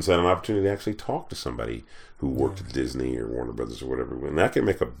students had an opportunity to actually talk to somebody who worked at Disney or Warner Brothers or whatever. And that can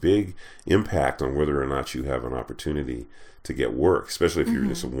make a big impact on whether or not you have an opportunity to get work, especially if you're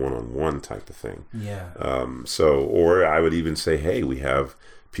just a one-on-one type of thing. Or I would even say, hey, we have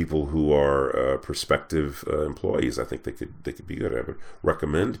people who are prospective employees. I think they could be good. I would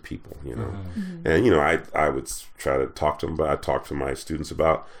recommend people, you know. And, you know, I would try to talk to them about, I talk to my students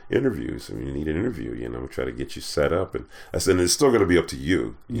about interviews. I mean, you need an interview, you know, try to get you set up. And I said, it's still going to be up to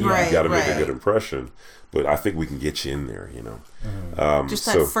you. You got to make a good impression. But I think we can get you in there, you know. Just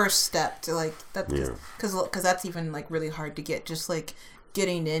that first step to like that, because that's even like really hard to get. Just like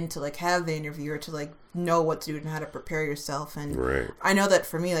getting in to like have the interview or to like know what to do and how to prepare yourself. And I know that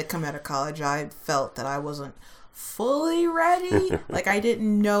for me, like coming out of college, I felt that I wasn't fully ready. Like I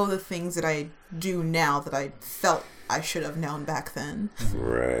didn't know the things that I do now that I felt I should have known back then.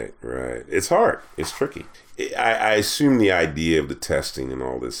 Right. It's hard. It's tricky. I assume the idea of the testing and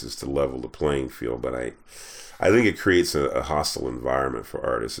all this is to level the playing field, but I think it creates a hostile environment for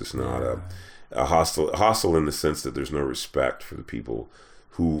artists. It's not a hostile in the sense that there's no respect for the people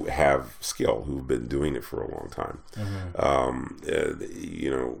who have skill, who've been doing it for a long time.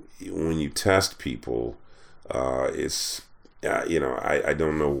 You know, when you test people, it's I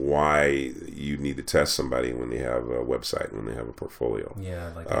don't know why you need to test somebody when they have a website, when they have a portfolio.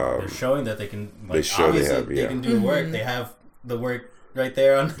 Yeah, like they're showing that they can. Like, they show they can do work. They have the work right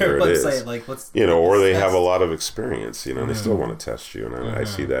there on their website. Like what's or they have a lot of experience. And they still want to test you, and I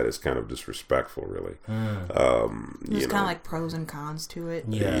see that as kind of disrespectful, really. There's kind of like pros and cons to it.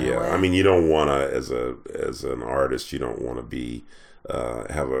 Yeah. I mean, you don't want to, as an artist, you don't want to be.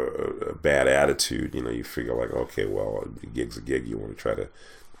 Have a bad attitude. You figure like, okay, well, a gig's a gig. You want to try to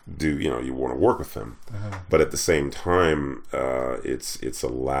do, you want to work with them. But at the same time, it's a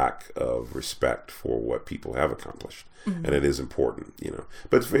lack of respect for what people have accomplished, and it is important.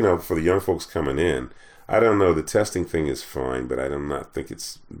 But for the young folks coming in, I don't know. The testing thing is fine, but I do not think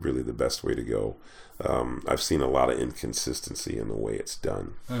it's really the best way to go. I've seen a lot of inconsistency in the way it's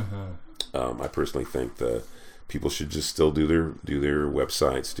done. I personally think people should just still do their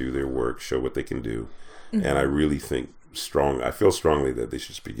websites, do their work, show what they can do, and I really think I feel strongly that they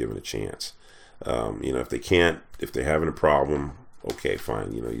should just be given a chance. If they're having a problem, okay,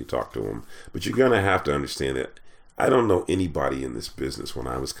 fine, you talk to them, but you're gonna have to understand that I don't know anybody in this business when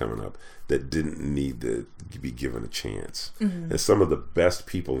I was coming up that didn't need to be given a chance, and some of the best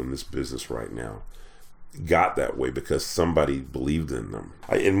people in this business right now got that way because somebody believed in them.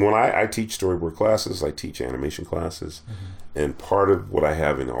 And when I teach storyboard classes, I teach animation classes, and part of what I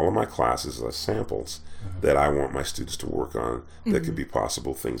have in all of my classes are samples that I want my students to work on that could be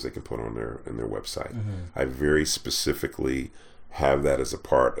possible things they can put on their website. I very specifically have that as a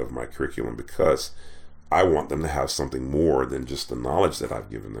part of my curriculum because I want them to have something more than just the knowledge that I've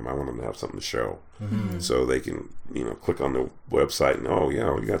given them. I want them to have something to show, so they can, click on the website and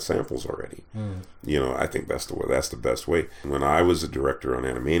you got samples already. I think that's the best way. When I was a director on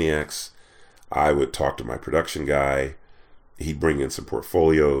Animaniacs, I would talk to my production guy. He'd bring in some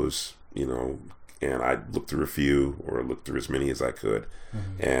portfolios, and I'd look through a few or look through as many as I could,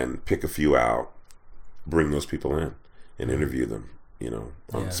 and pick a few out, bring those people in, and interview them.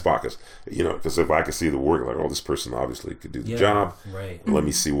 On the spot, because if I could see the work, like, this person obviously could do the job. Right. Let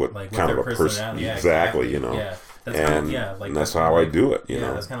me see what kind of a person. Exactly. Yeah. That's and that's how I do it.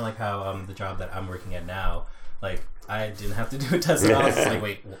 That's kind of like how the job that I'm working at now. Like, I didn't have to do a test at all. I was just like,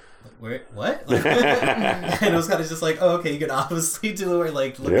 wait, what? And it was kind of just like, oh, okay, you can obviously do it.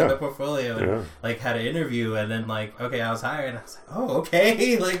 Like, look at the portfolio and like had an interview, and then like, okay, I was hired, and I was like, oh,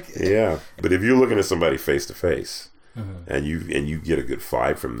 okay, like. Yeah, but if you're looking at somebody face to face. And you get a good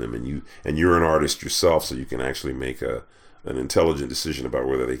vibe from them, and you're an artist yourself, so you can actually make an intelligent decision about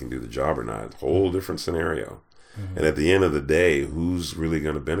whether they can do the job or not. Whole different scenario. And at the end of the day, who's really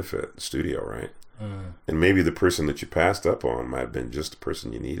going to benefit? The studio, right? And maybe the person that you passed up on might have been just the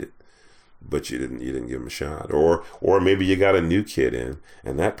person you needed, but you didn't give him a shot. Or maybe you got a new kid in,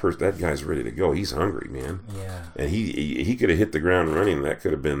 and that guy's ready to go. He's hungry, man. Yeah. And he could have hit the ground running. That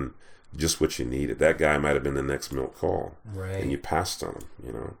could have been just what you needed. That guy might have been the next milk call, right? And you passed on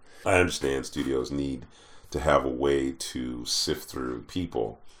him. I understand studios need to have a way to sift through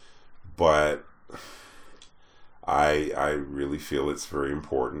people, but I really feel it's very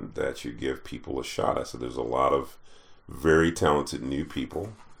important that you give people a shot. I said there's a lot of very talented new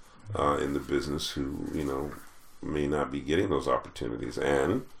people in the business who may not be getting those opportunities,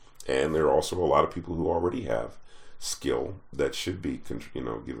 and there are also a lot of people who already have skill that should be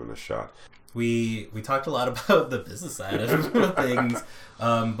given a shot. We talked a lot about the business side of things,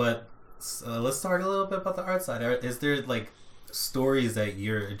 but let's start a little bit about the art side. Is there like stories that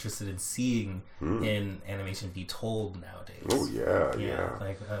you're interested in seeing in animation be told nowadays? Oh yeah.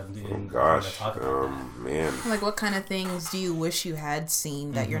 Like, oh gosh, man. Like, what kind of things do you wish you had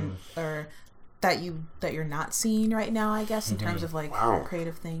seen that that you're not seeing right now, I guess, in terms of like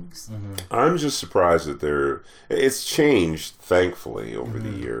creative things? I'm just surprised that it's changed, thankfully, over the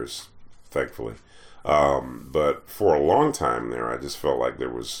years, thankfully. But for a long time there, I just felt like there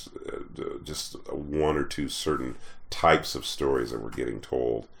was just one or two certain types of stories that were getting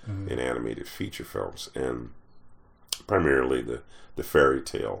told in animated feature films, and primarily the fairy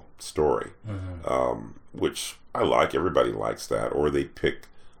tale story, which I like. Everybody likes that, or they pick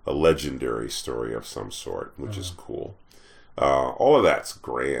a legendary story of some sort, which is cool. All of that's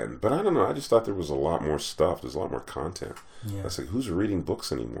grand, but I don't know. I just thought there was a lot more stuff. There's a lot more content. I was like, who's reading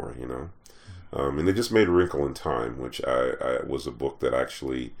books anymore? And they just made Wrinkle in Time, which I was a book that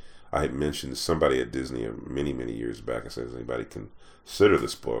actually I had mentioned to somebody at Disney many, many years back. I said, does anybody consider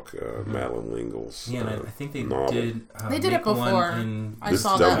this book, Madeleine L'Engle's I think they novel. They did it before. I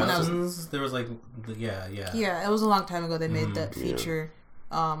saw that when I was... There was like, Yeah, it was a long time ago they made that feature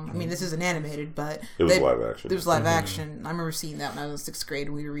I mean, this isn't animated, but it was live action. There was live action. I remember seeing that when I was in 6th grade.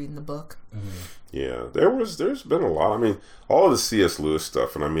 We were reading the book. Yeah, there's been a lot. I mean, all of the C.S. Lewis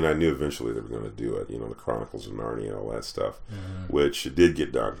stuff, and I mean, I knew eventually they were going to do it. You know, the Chronicles of Narnia, all that stuff, which did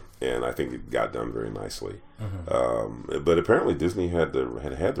get done, and I think it got done very nicely. But apparently, Disney had the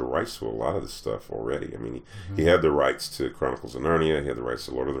rights to a lot of this stuff already. I mean, he had the rights to Chronicles of Narnia. He had the rights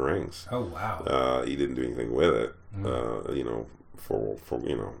to Lord of the Rings. Oh wow! He didn't do anything with it. You know. For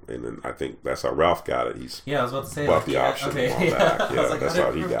you know, and then I think that's how Ralph got it. I was about to say bought the option on that. Yeah, that's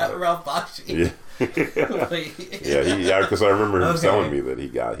how he got it. Ralph Bakshi. Yeah, because I remember him telling me that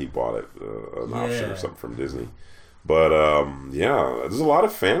he bought it an option or something from Disney. But there's a lot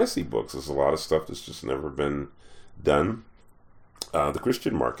of fantasy books. There's a lot of stuff that's just never been done. The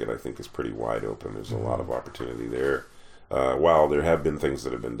Christian market, I think, is pretty wide open. There's a lot of opportunity there. While there have been things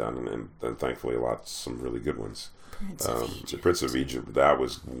that have been done, and thankfully some really good ones. The Prince of Egypt, that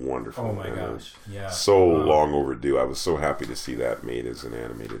was wonderful. Oh my gosh! Yeah, so long overdue. I was so happy to see that made as an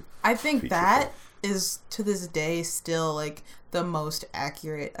animated. I think that is to this day still like the most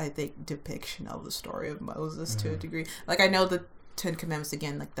accurate, I think, depiction of the story of Moses to a degree. Like I know the Ten Commandments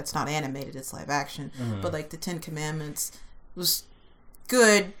again, like that's not animated; it's live action. But like the Ten Commandments was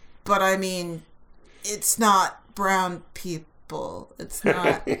good, but I mean, it's not brown people. It's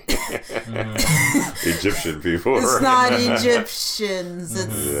not Egyptian people. It's not Egyptians.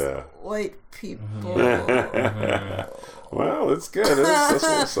 It's white people. Well, it's good.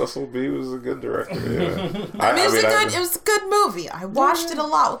 Cecil B was a good director. Yeah. It was a good movie. I watched it a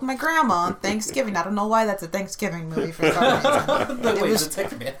lot with my grandma on Thanksgiving. I don't know why that's a Thanksgiving movie for some reason. The Ten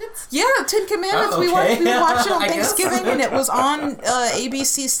Commandments? Yeah, Ten Commandments. We watched it on Thanksgiving, and it was on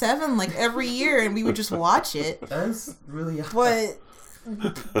ABC 7 like every year, and we would just watch it. That's really odd. But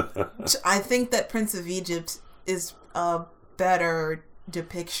I think that Prince of Egypt is a better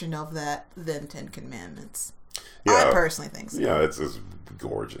depiction of that than Ten Commandments. Yeah, I personally think so. Yeah, it's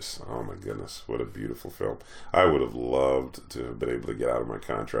gorgeous. Oh my goodness, what a beautiful film! I would have loved to have been able to get out of my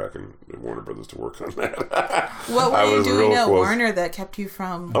contract and Warner Brothers to work on that. What were you doing at Warner that kept you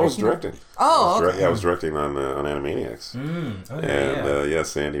from? I was directing. Oh, okay. I was directing on Animaniacs.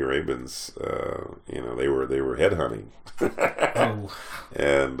 Sandy Rabin's. They were headhunting.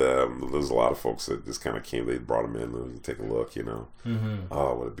 And there's a lot of folks that just kind of came. They brought them in and take a look.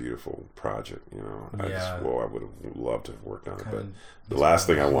 Oh, what a beautiful project. I would have loved to have worked on it, but the last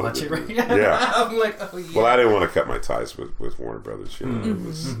thing I wanted to do, I'm like, oh yeah. Well, I didn't want to cut my ties with Warner Brothers.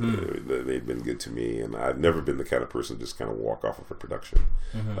 They'd been good to me, and I've never been the kind of person to just kind of walk off of a production.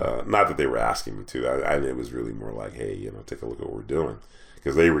 Not that they were asking me to. It was really more like, hey, take a look at what we're doing,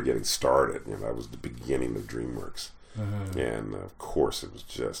 because they were getting started. That was the beginning of DreamWorks, and of course it was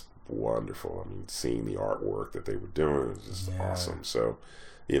just wonderful. I mean, seeing the artwork that they were doing was just awesome. So.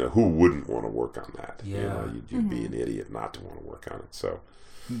 Who wouldn't want to work on that? Yeah. You'd be an idiot not to want to work on it. So,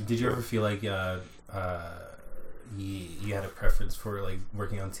 did you ever feel like you had a preference for like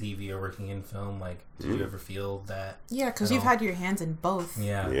working on TV or working in film? Like, did you ever feel that? Yeah, because you've had your hands in both.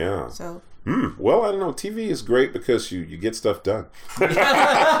 Yeah. Yeah. So. Well, I don't know. TV is great because you get stuff done.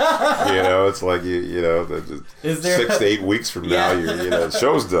 It's like is there 6 to 8 weeks from now, the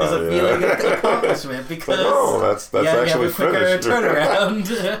show's done. It's a feeling of accomplishment because that's actually finished.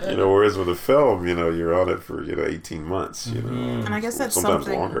 Turnaround. Whereas with a film, you're on it for 18 months. And I guess that's sometimes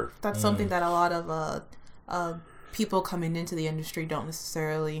something longer. That's something that a lot of people coming into the industry don't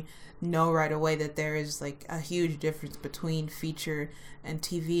necessarily know right away, that there is like a huge difference between feature and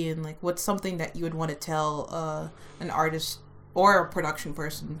TV, and like what's something that you would want to tell an artist or a production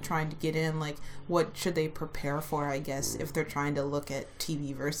person trying to get in, like what should they prepare for, I guess, if they're trying to look at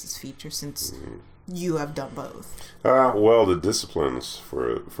TV versus feature, since you have done both? Well, the disciplines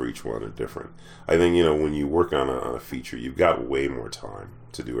for each one are different. I think when you work on a feature, you've got way more time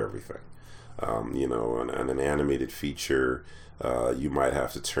to do everything. On an animated feature, you might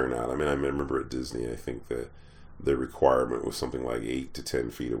have to turn out. I mean, I remember at Disney, I think that the requirement was something like 8 to 10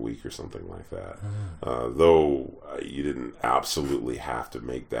 feet a week or something like that. Though you didn't absolutely have to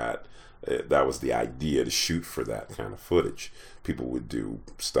make that. That was the idea, to shoot for that kind of footage. People would do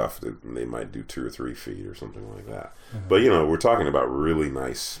stuff that they might do 2 or 3 feet or something like that. But we're talking about really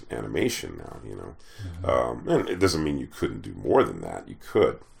nice animation now. And it doesn't mean you couldn't do more than that. You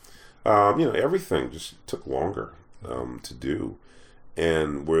could. Everything just took longer to do.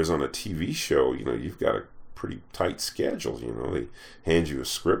 And whereas on a TV show, you've got a pretty tight schedule. They hand you a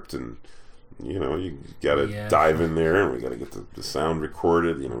script and you know, you got to dive in there, and we got to get the sound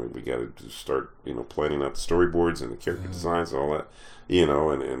recorded. You know, we got to start, you know, planning out the storyboards and the character designs and all that. You know,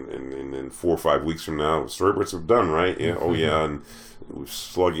 and then 4 or 5 weeks from now, storyboards are done, right? Yeah, oh yeah, and we're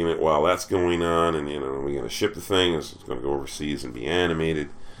slugging it while that's going on, and you know, we're going to ship the thing. It's going to go overseas and be animated.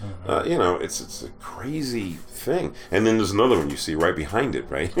 You know, it's a crazy thing. And then there's another one you see right behind it,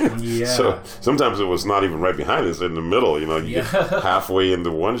 right? Yeah. So sometimes it was not even right behind it; it's in the middle. You know, you get halfway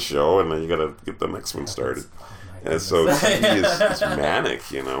into one show, and then you got to get the next one started. And so TV is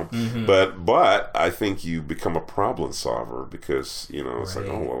manic, you know. But I think you become a problem solver because, you know, it's like,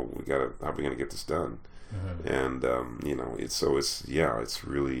 oh well, how are we gonna get this done? And you know, it's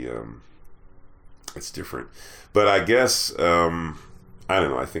really it's different. But I guess I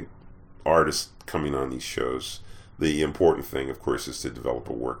don't know. I think artists coming on these shows, the important thing, of course, is to develop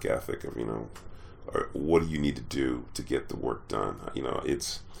a work ethic of, you know, what do you need to do to get the work done? You know,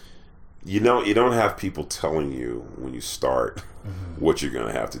 you don't have people telling you when you start what you're going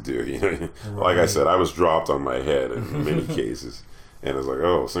to have to do. You know, like I said, I was dropped on my head in many cases. And it's like,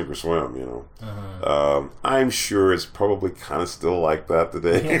 oh, sink or swim, you know. I'm sure it's probably kind of still like that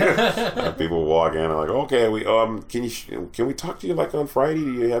today. People walk in and like, okay, can we talk to you like on Friday?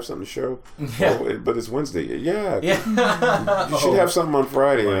 Do you have something to show? Yeah. Oh, but it's Wednesday. Yeah. You should have something on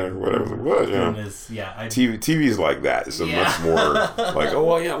Friday or whatever. What, you know? TV's like that. It's much more like, oh,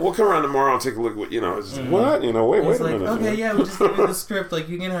 well, yeah, we'll come around tomorrow and take a look. What, you know, it's just, what? You know, wait a minute. Okay, yeah, we'll just give you the script. Like,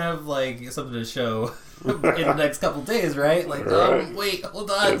 you can have like something to show in the next couple days, right? Like, wait, hold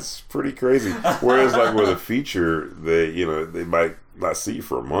on. It's pretty crazy. Whereas, like with a feature, they might not see you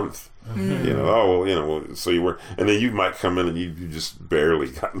for a month. You know, oh well, you know, so you work, and then you might come in and you just barely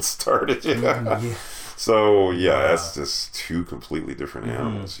gotten started. You know? So that's just two completely different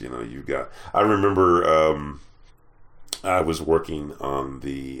animals. You know, you've got. I remember I was working on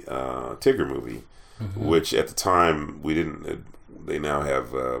the Tigger movie, which at the time we didn't. They now have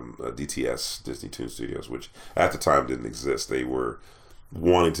DTS, Disney Toon Studios, which at the time didn't exist. They were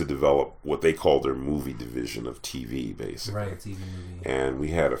wanting to develop what they called their movie division of TV, basically. Right, TV movie. And we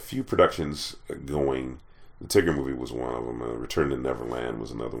had a few productions going. The Tigger movie was one of them. Return to Neverland was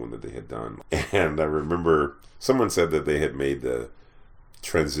another one that they had done. And I remember someone said that they had made the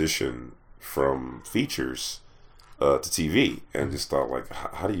transition from features to TV, and just thought, like,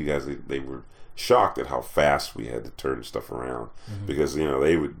 how do you guys... They were shocked at how fast we had to turn stuff around because, you know,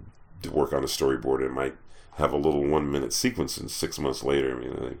 they would work on a storyboard and might have a little 1 minute sequence, and 6 months later, you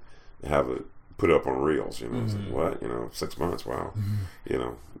know, they have it put up on reels. You know, it's like, what? You know, 6 months? Wow. You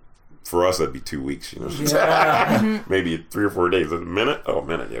know, for us that'd be 2 weeks. You know, maybe 3 or 4 days. A minute? Oh, a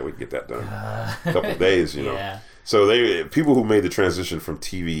minute. Yeah, we'd get that done. A couple of days. You know. So people who made the transition from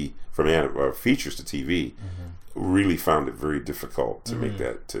TV from features to TV. Really found it very difficult to make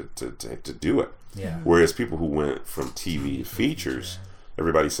that to do it. Whereas people who went from TV to features,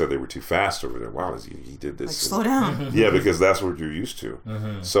 everybody said they were too fast over there. Wow, he did this. Like, slow down. Yeah, because that's what you're used to.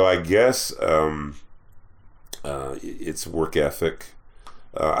 So I guess it's work ethic.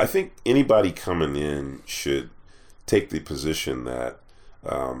 I think anybody coming in should take the position that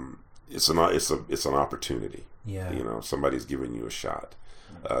it's an opportunity. You know, somebody's giving you a shot.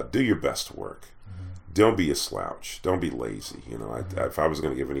 Do your best work. Don't be a slouch. Don't be lazy. You know, if I was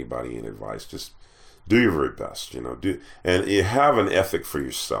going to give anybody any advice, just do your very best. You know, and you have an ethic for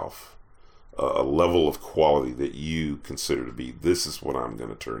yourself, a level of quality that you consider to be, this is what I'm going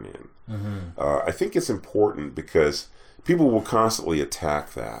to turn in. I think it's important because people will constantly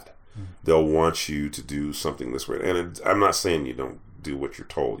attack that. They'll want you to do something this way, and I'm not saying you don't do what you're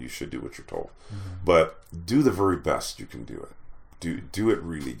told. You should do what you're told, but do the very best you can do it. Do it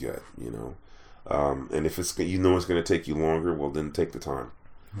really good. You know. And if it's it's going to take you longer, well, then take the time.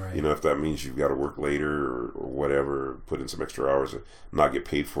 Right. You know, if that means you've got to work later or whatever, put in some extra hours and not get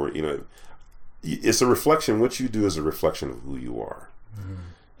paid for it. You know, it's a reflection. What you do is a reflection of who you are.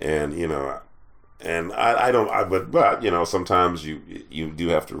 And you know, and but you know, sometimes you do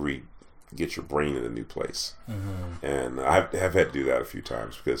have to get your brain in a new place. And I have had to do that a few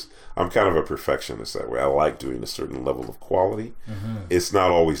times because I'm kind of a perfectionist that way. I like doing a certain level of quality. It's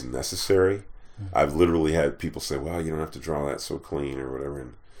not always necessary. I've literally had people say, well, you don't have to draw that so clean or whatever.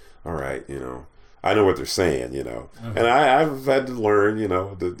 And all right, you know, I know what they're saying, you know, and I've had to learn, you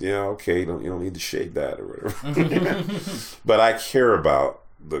know, that, okay, you don't need to shade that or whatever. But I care about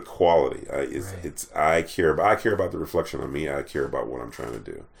the quality. I care about the reflection on me. I care about what I'm trying to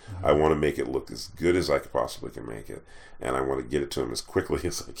do. I want to make it look as good as I possibly can make it, and I want to get it to them as quickly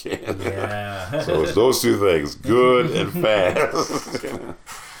as I can. So it's those two things, good and fast. You know?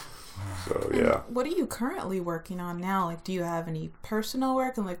 So And yeah. what are you currently working on now? Like, do you have any personal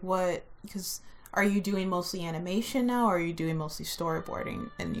work? And like, what? Because are you doing mostly animation now, or are you doing mostly storyboarding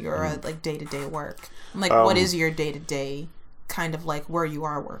in your like day-to-day work? And like, what is your day-to-day kind of like where you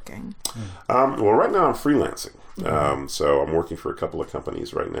are working? Well, right now I'm freelancing. So I'm working for a couple of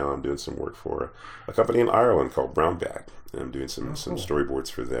companies right now. I'm doing some work for a company in Ireland called Brown Bag. And I'm doing some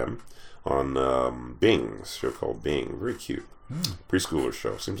storyboards for them on Bing, a show called Bing. Very cute. Preschooler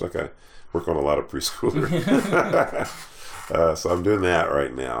show. Seems like I work on a lot of preschoolers. So I'm doing that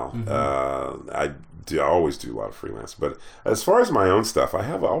right now. I always do a lot of freelance. But as far as my own stuff, I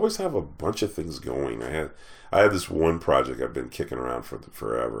always have a bunch of things going. I have this one project I've been kicking around for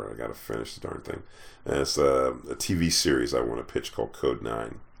forever. I got to finish the darn thing. And it's a TV series I want to pitch called Code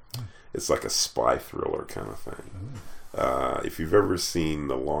 9. It's like a spy thriller kind of thing. If you've ever seen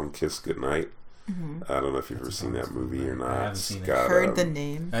The Long Kiss Goodnight, I don't know if you've ever seen that movie or not. I haven't seen it. Heard the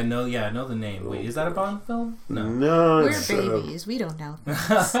name. I know the name. Wait, is that a Bond film? No, We're it's, babies. We don't know.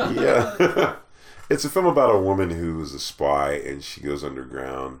 yeah. It's a film about a woman who is a spy and she goes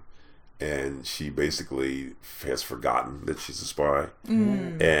underground and she basically has forgotten that she's a spy.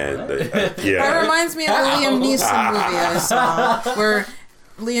 And That reminds me of the Liam Neeson movie I saw, where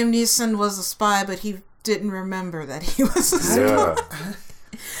Liam Neeson was a spy, but he didn't remember that he was a spy. Yeah.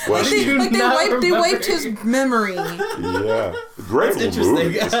 Well, They wiped his memory. Yeah, great little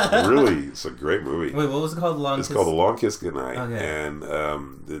movie. It's a great movie. Wait, what was it called? It's called The Long Kiss Goodnight. Okay. And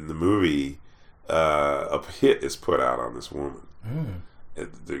in the movie, a hit is put out on this woman.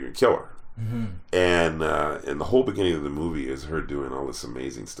 They're gonna kill her. And the whole beginning of the movie is her doing all this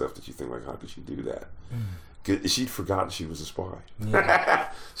amazing stuff that you think, like, how could she do that? She'd forgotten she was a spy.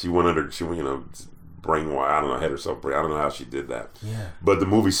 Yeah. she went, brainwash. I don't know, had herself. I don't know how she did that. Yeah. But the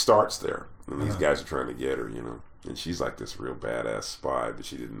movie starts there, and these guys are trying to get her, and she's like this real badass spy, but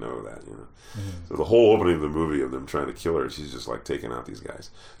she didn't know that, So the whole opening of the movie of them trying to kill her, she's just like taking out these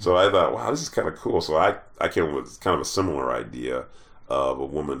guys. So I thought, wow, this is kind of cool. So I came up with kind of a similar idea of a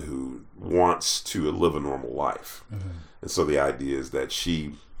woman who wants to live a normal life, and so the idea is that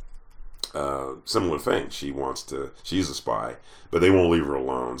she. Similar thing. She's a spy, but they won't leave her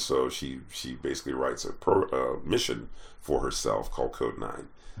alone. So she basically writes a mission for herself called Code 9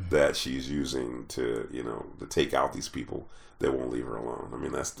 that she's using to take out these people that won't leave her alone. I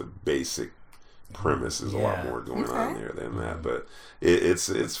mean, that's the basic premise. There's a lot more going on there than that, but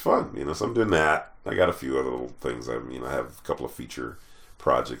it's fun. So I'm doing that. I got a few other little things. I have a couple of feature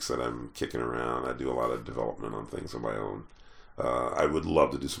projects that I'm kicking around. I do a lot of development on things of my own. I would love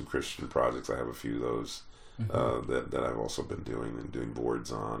to do some Christian projects. I have a few of those that I've also been doing and doing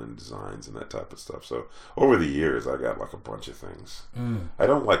boards on and designs and that type of stuff. So over the years, I got like a bunch of things. I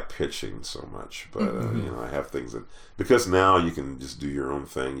don't like pitching so much, but I have things that, because now you can just do your own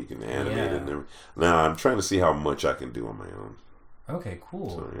thing. You can animate it. And now I'm trying to see how much I can do on my own. Okay, cool.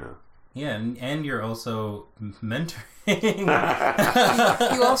 So Yeah, and you're also mentoring.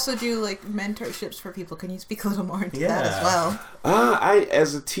 You also do like mentorships for people. Can you speak a little more into that as well?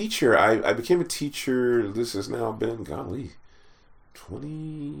 As a teacher, I became a teacher. This has now been, 20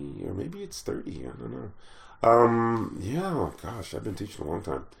 or maybe it's 30. I don't know. I've been teaching a long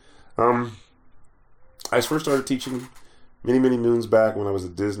time. I first started teaching many moons back when I was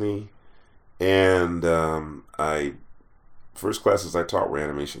at Disney, and first classes I taught were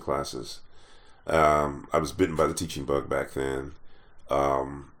animation classes. I was bitten by the teaching bug back then,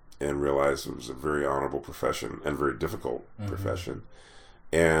 and realized it was a very honorable profession and very difficult profession.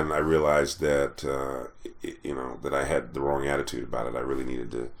 And I realized that, that I had the wrong attitude about it. I really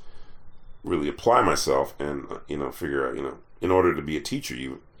needed to really apply myself and, figure out, in order to be a teacher,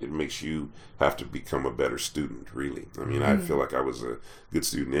 it makes you have to become a better student, really. I mean, I feel like I was a good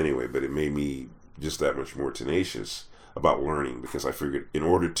student anyway, but it made me just that much more tenacious about learning, because I figured in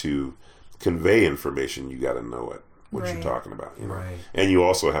order to convey information, you got to know it, what you're talking about, Right. And you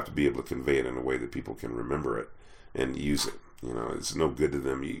also have to be able to convey it in a way that people can remember it and use it. It's no good to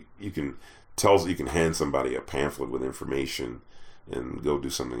them. You can hand somebody a pamphlet with information and go do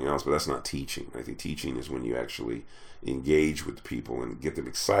something else, but that's not teaching. I think teaching is when you actually engage with people and get them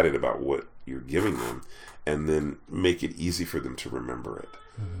excited about what you're giving them, and then make it easy for them to remember it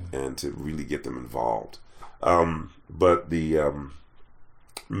and to really get them involved. But the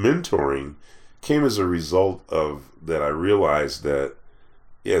mentoring came as a result of that. I realized that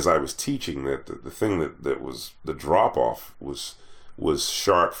as I was teaching, that the thing that was the drop off was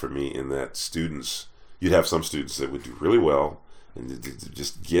sharp for me, in that you'd have some students that would do really well and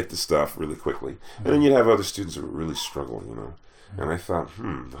just get the stuff really quickly, and then you'd have other students that would really struggle, And I thought,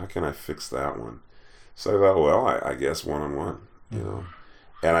 how can I fix that one? So I thought, well, I guess one-on-one,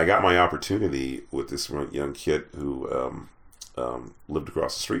 And I got my opportunity with this young kid who lived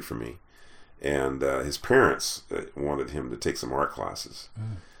across the street from me. And his parents wanted him to take some art classes.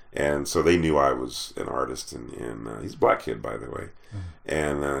 And so they knew I was an artist, and he's a black kid, by the way.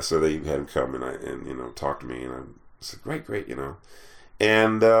 And so they had him come and you know, talk to me, and I said, great, you know.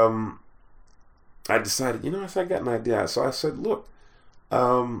 And I decided, you know, I got an idea. So I said, look,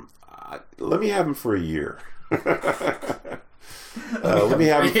 let me have him for a year. Let me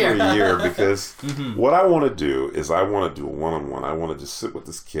have him for a year, because what I want to do is I want to do a one-on-one. I want to just sit with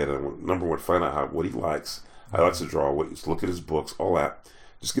this kid and, number one, find out what he likes. How he likes to draw, look at his books, all that.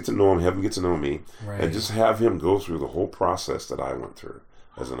 Just get to know him, have him get to know me, and just have him go through the whole process that I went through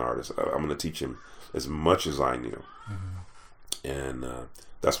as an artist. I'm going to teach him as much as I knew. And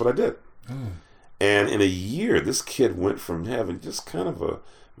that's what I did. And in a year, this kid went from having just kind of a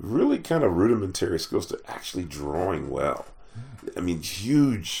really kind of rudimentary skills to actually drawing well. I mean,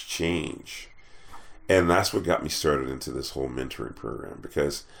 huge change. And that's what got me started into this whole mentoring program,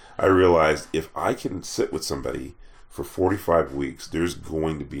 because I realized if I can sit with somebody for 45 weeks, there's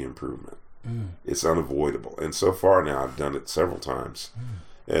going to be improvement. It's unavoidable. And so far now, I've done it several times,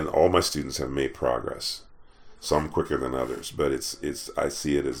 and all my students have made progress. Some quicker than others, but I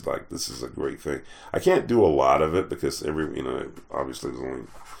see it as like, this is a great thing. I can't do a lot of it because obviously there's only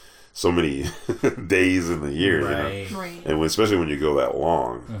so many days in the year, you know? And especially when you go that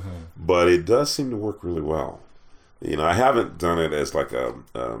long. But it does seem to work really well. You know, I haven't done it as like a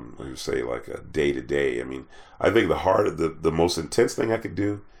day to day. I mean, I think the most intense thing I could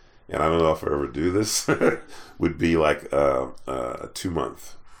do, and I don't know if I ever do this, would be like a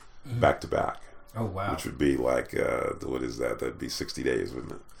 2-month back to back. Oh wow! Which would be like what is that? That'd be 60 days,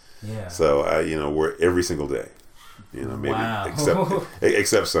 wouldn't it? Yeah. So you know, we're every single day. You know, maybe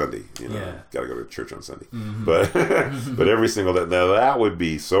except Sunday. You know, gotta go to church on Sunday. But but every single day. Now that would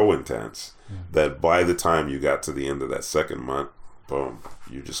be so intense that by the time you got to the end of that second month, boom,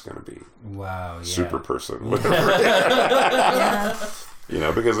 you're just gonna be super person, whatever. You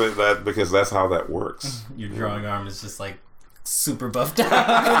know, because that's how that works. Your drawing arm is just like super buffed out.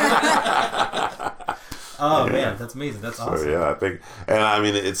 Oh man, that's amazing. That's awesome. So, yeah, I think, and I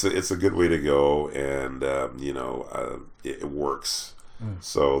mean, it's a good way to go, and you know, it works.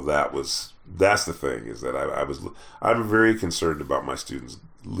 So that's the thing, is that I'm very concerned about my students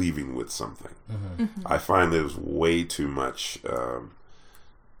leaving with something. I find there's way too much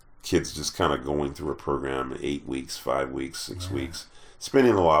kids just kind of going through a program in 8 weeks, 5 weeks, 6 weeks,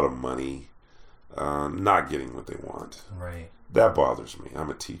 spending a lot of money, not getting what they want. Right. That bothers me. I'm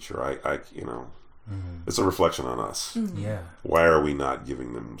a teacher. I you know, it's a reflection on us. Yeah. Why are we not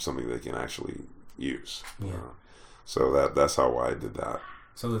giving them something they can actually use? Yeah. So that's how I did that.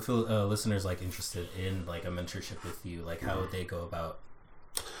 So if listeners like interested in like a mentorship with you, like how would they go about?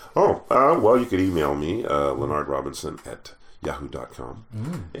 Oh, well, you could email me, Leonard Robinson at yahoo.com.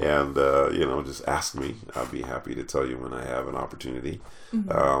 And, you know, just ask me. I'll be happy to tell you when I have an opportunity. You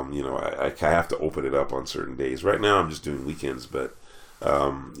know, I have to open it up on certain days. Right now I'm just doing weekends, but,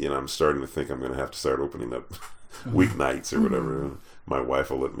 you know, I'm starting to think I'm going to have to start opening up weeknights or whatever. My wife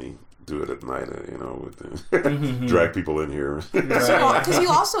will let me do it at night, you know, drag people in here. Because you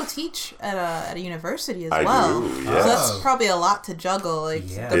also teach at a university as well. I do, yes. So that's probably a lot to juggle, like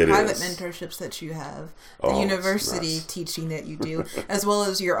the private mentorships that you have, the university teaching that you do, as well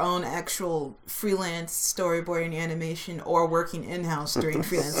as your own actual freelance storyboarding animation or working in-house doing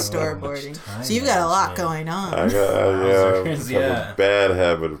freelance storyboarding. So you've got a lot going on. I have a bad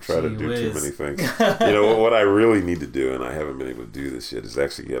habit of trying to do too many things. You know, what I really need to do, and I haven't been able to do this yet, is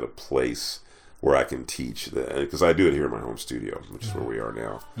actually get a place where I can teach that, because I do it here in my home studio, which is where we are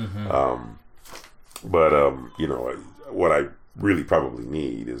now. But you know, what I really probably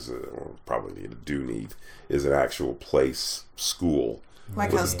need is, is an actual place, school.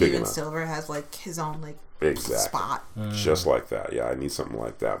 Like how Steven Silver has like his own like spot. Just like that. Yeah, I need something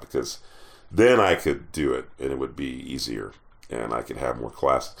like that, because then I could do it and it would be easier, and I could have more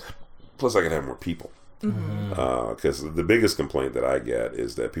classes. Plus, I could have more people. Because the biggest complaint that I get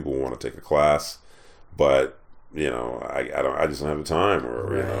is that people want to take a class, but you know, I just don't have the time,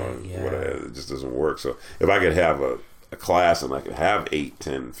 or you know, whatever, it just doesn't work. So if I could have a class and I could have 8,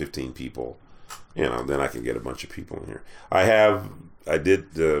 10, 15 people, you know, then I can get a bunch of people in here. I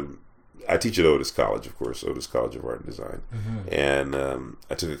teach at Otis College, of course, Otis College of Art and Design, and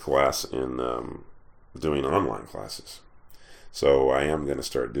I took a class in doing online classes. So I am going to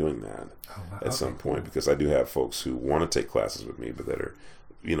start doing that at some point, because I do have folks who want to take classes with me, but that are,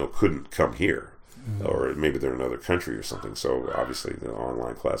 you know, couldn't come here, or maybe they're in another country or something. So obviously the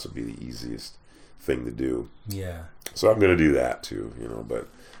online class would be the easiest thing to do. Yeah. So I'm going to do that too, but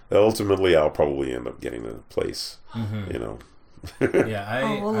ultimately I'll probably end up getting a place, Yeah, I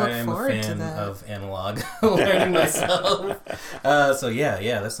am a fan of analog learning myself. So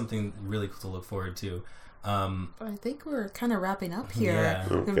yeah, that's something really cool to look forward to. I think we're kind of wrapping up here. Yeah.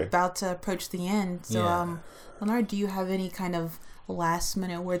 Okay. We're about to approach the end. So, Yeah. Leonard, do you have any kind of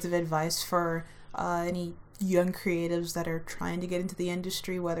last-minute words of advice for any young creatives that are trying to get into the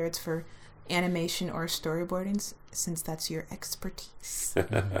industry, whether it's for animation or storyboarding, since that's your expertise?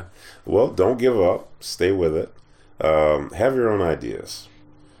 Well, don't give up. Stay with it. Have your own ideas.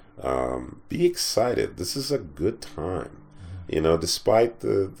 Be excited. This is a good time. Despite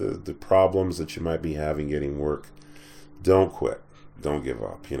the problems that you might be having getting work, don't quit. Don't give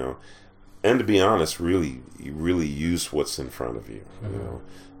up, And to be honest, really use what's in front of you.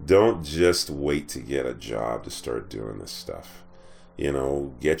 Don't just wait to get a job to start doing this stuff.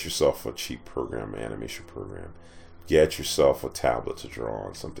 Get yourself a cheap animation program. Get yourself a tablet to draw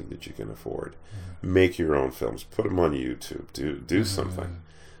on, something that you can afford. Make your own films. Put them on YouTube. Do something.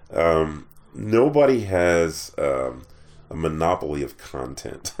 Nobody has a monopoly of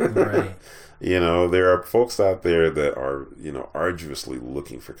content. Right. There are folks out there that are, arduously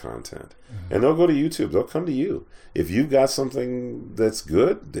looking for content. And they'll go to YouTube. They'll come to you. If you've got something that's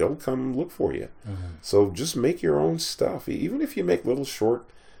good, they'll come look for you. So just make your own stuff. Even if you make little short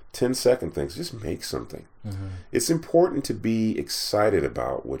 10-second things, just make something. It's important to be excited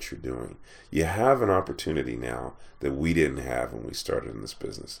about what you're doing. You have an opportunity now that we didn't have when we started in this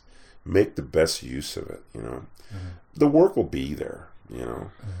business. Make the best use of it, The work will be there,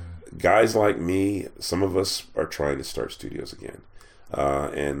 Guys like me, some of us are trying to start studios again.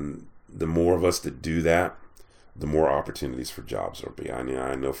 And the more of us that do that, the more opportunities for jobs there'll be.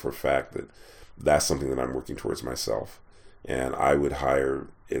 I know for a fact that that's something that I'm working towards myself. And I would hire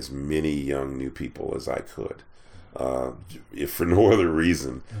as many young new people as I could, if for no other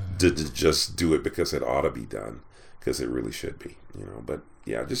reason, to just do it because it ought to be done, because it really should be, But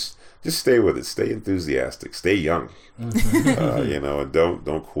yeah, just stay with it. Stay enthusiastic. Stay young, and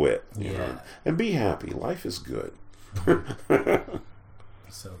don't quit. You know, and be happy. Life is good.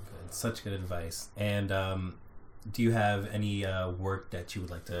 So good, such good advice. And do you have any work that you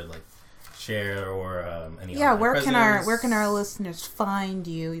would like to share, or any? Yeah, where can our listeners find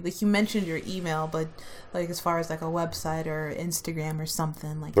you? Like, you mentioned your email, but as far as a website or Instagram or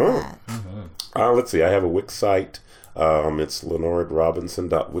something like that. Let's see. I have a Wix site. It's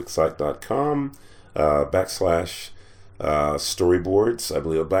leonardrobinson.wixsite.com /storyboards, I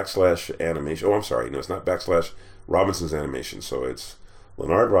believe, /animation. Oh, I'm sorry. No, it's not /Robinson's Animation. So it's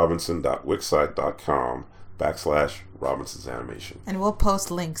leonardrobinson.wixsite.com /Robinson's Animation. And we'll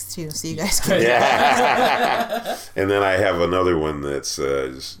post links too, so you guys can. Yeah. And then I have another one that's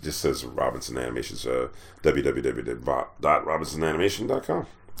just says Robinson Animation. So www.robinsonanimation.com.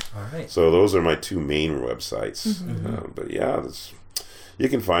 All right. So those are my two main websites. But yeah, you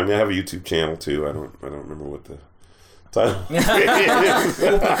can find me. I have a YouTube channel too. I don't remember what the title. We'll put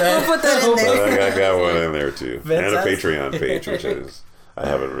that in there. I got one in there too. Fantastic. And a Patreon page, which I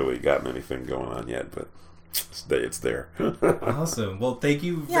haven't really gotten anything going on yet, but it's there. Awesome. Well, thank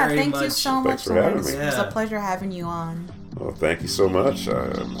you very much. Thank you so Thanks much, for having Lawrence. me. It was a pleasure having you on. Well, thank you so much.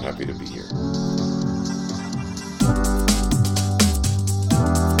 I'm happy to be here.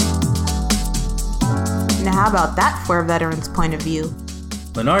 Now, how about that for a veteran's point of view?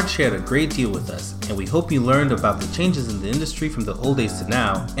 Leonard shared a great deal with us, and we hope you learned about the changes in the industry from the old days to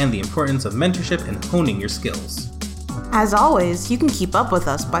now, and the importance of mentorship and honing your skills. As always, you can keep up with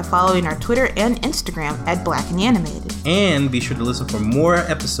us by following our Twitter and Instagram at Black and Animated. And be sure to listen for more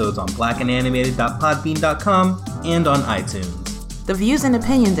episodes on blackandanimated.podbean.com and on iTunes. The views and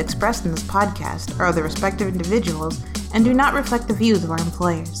opinions expressed in this podcast are of the respective individuals and do not reflect the views of our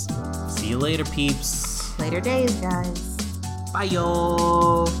employers. See you later, peeps. Later days, guys. Bye,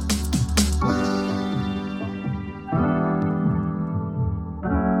 yo.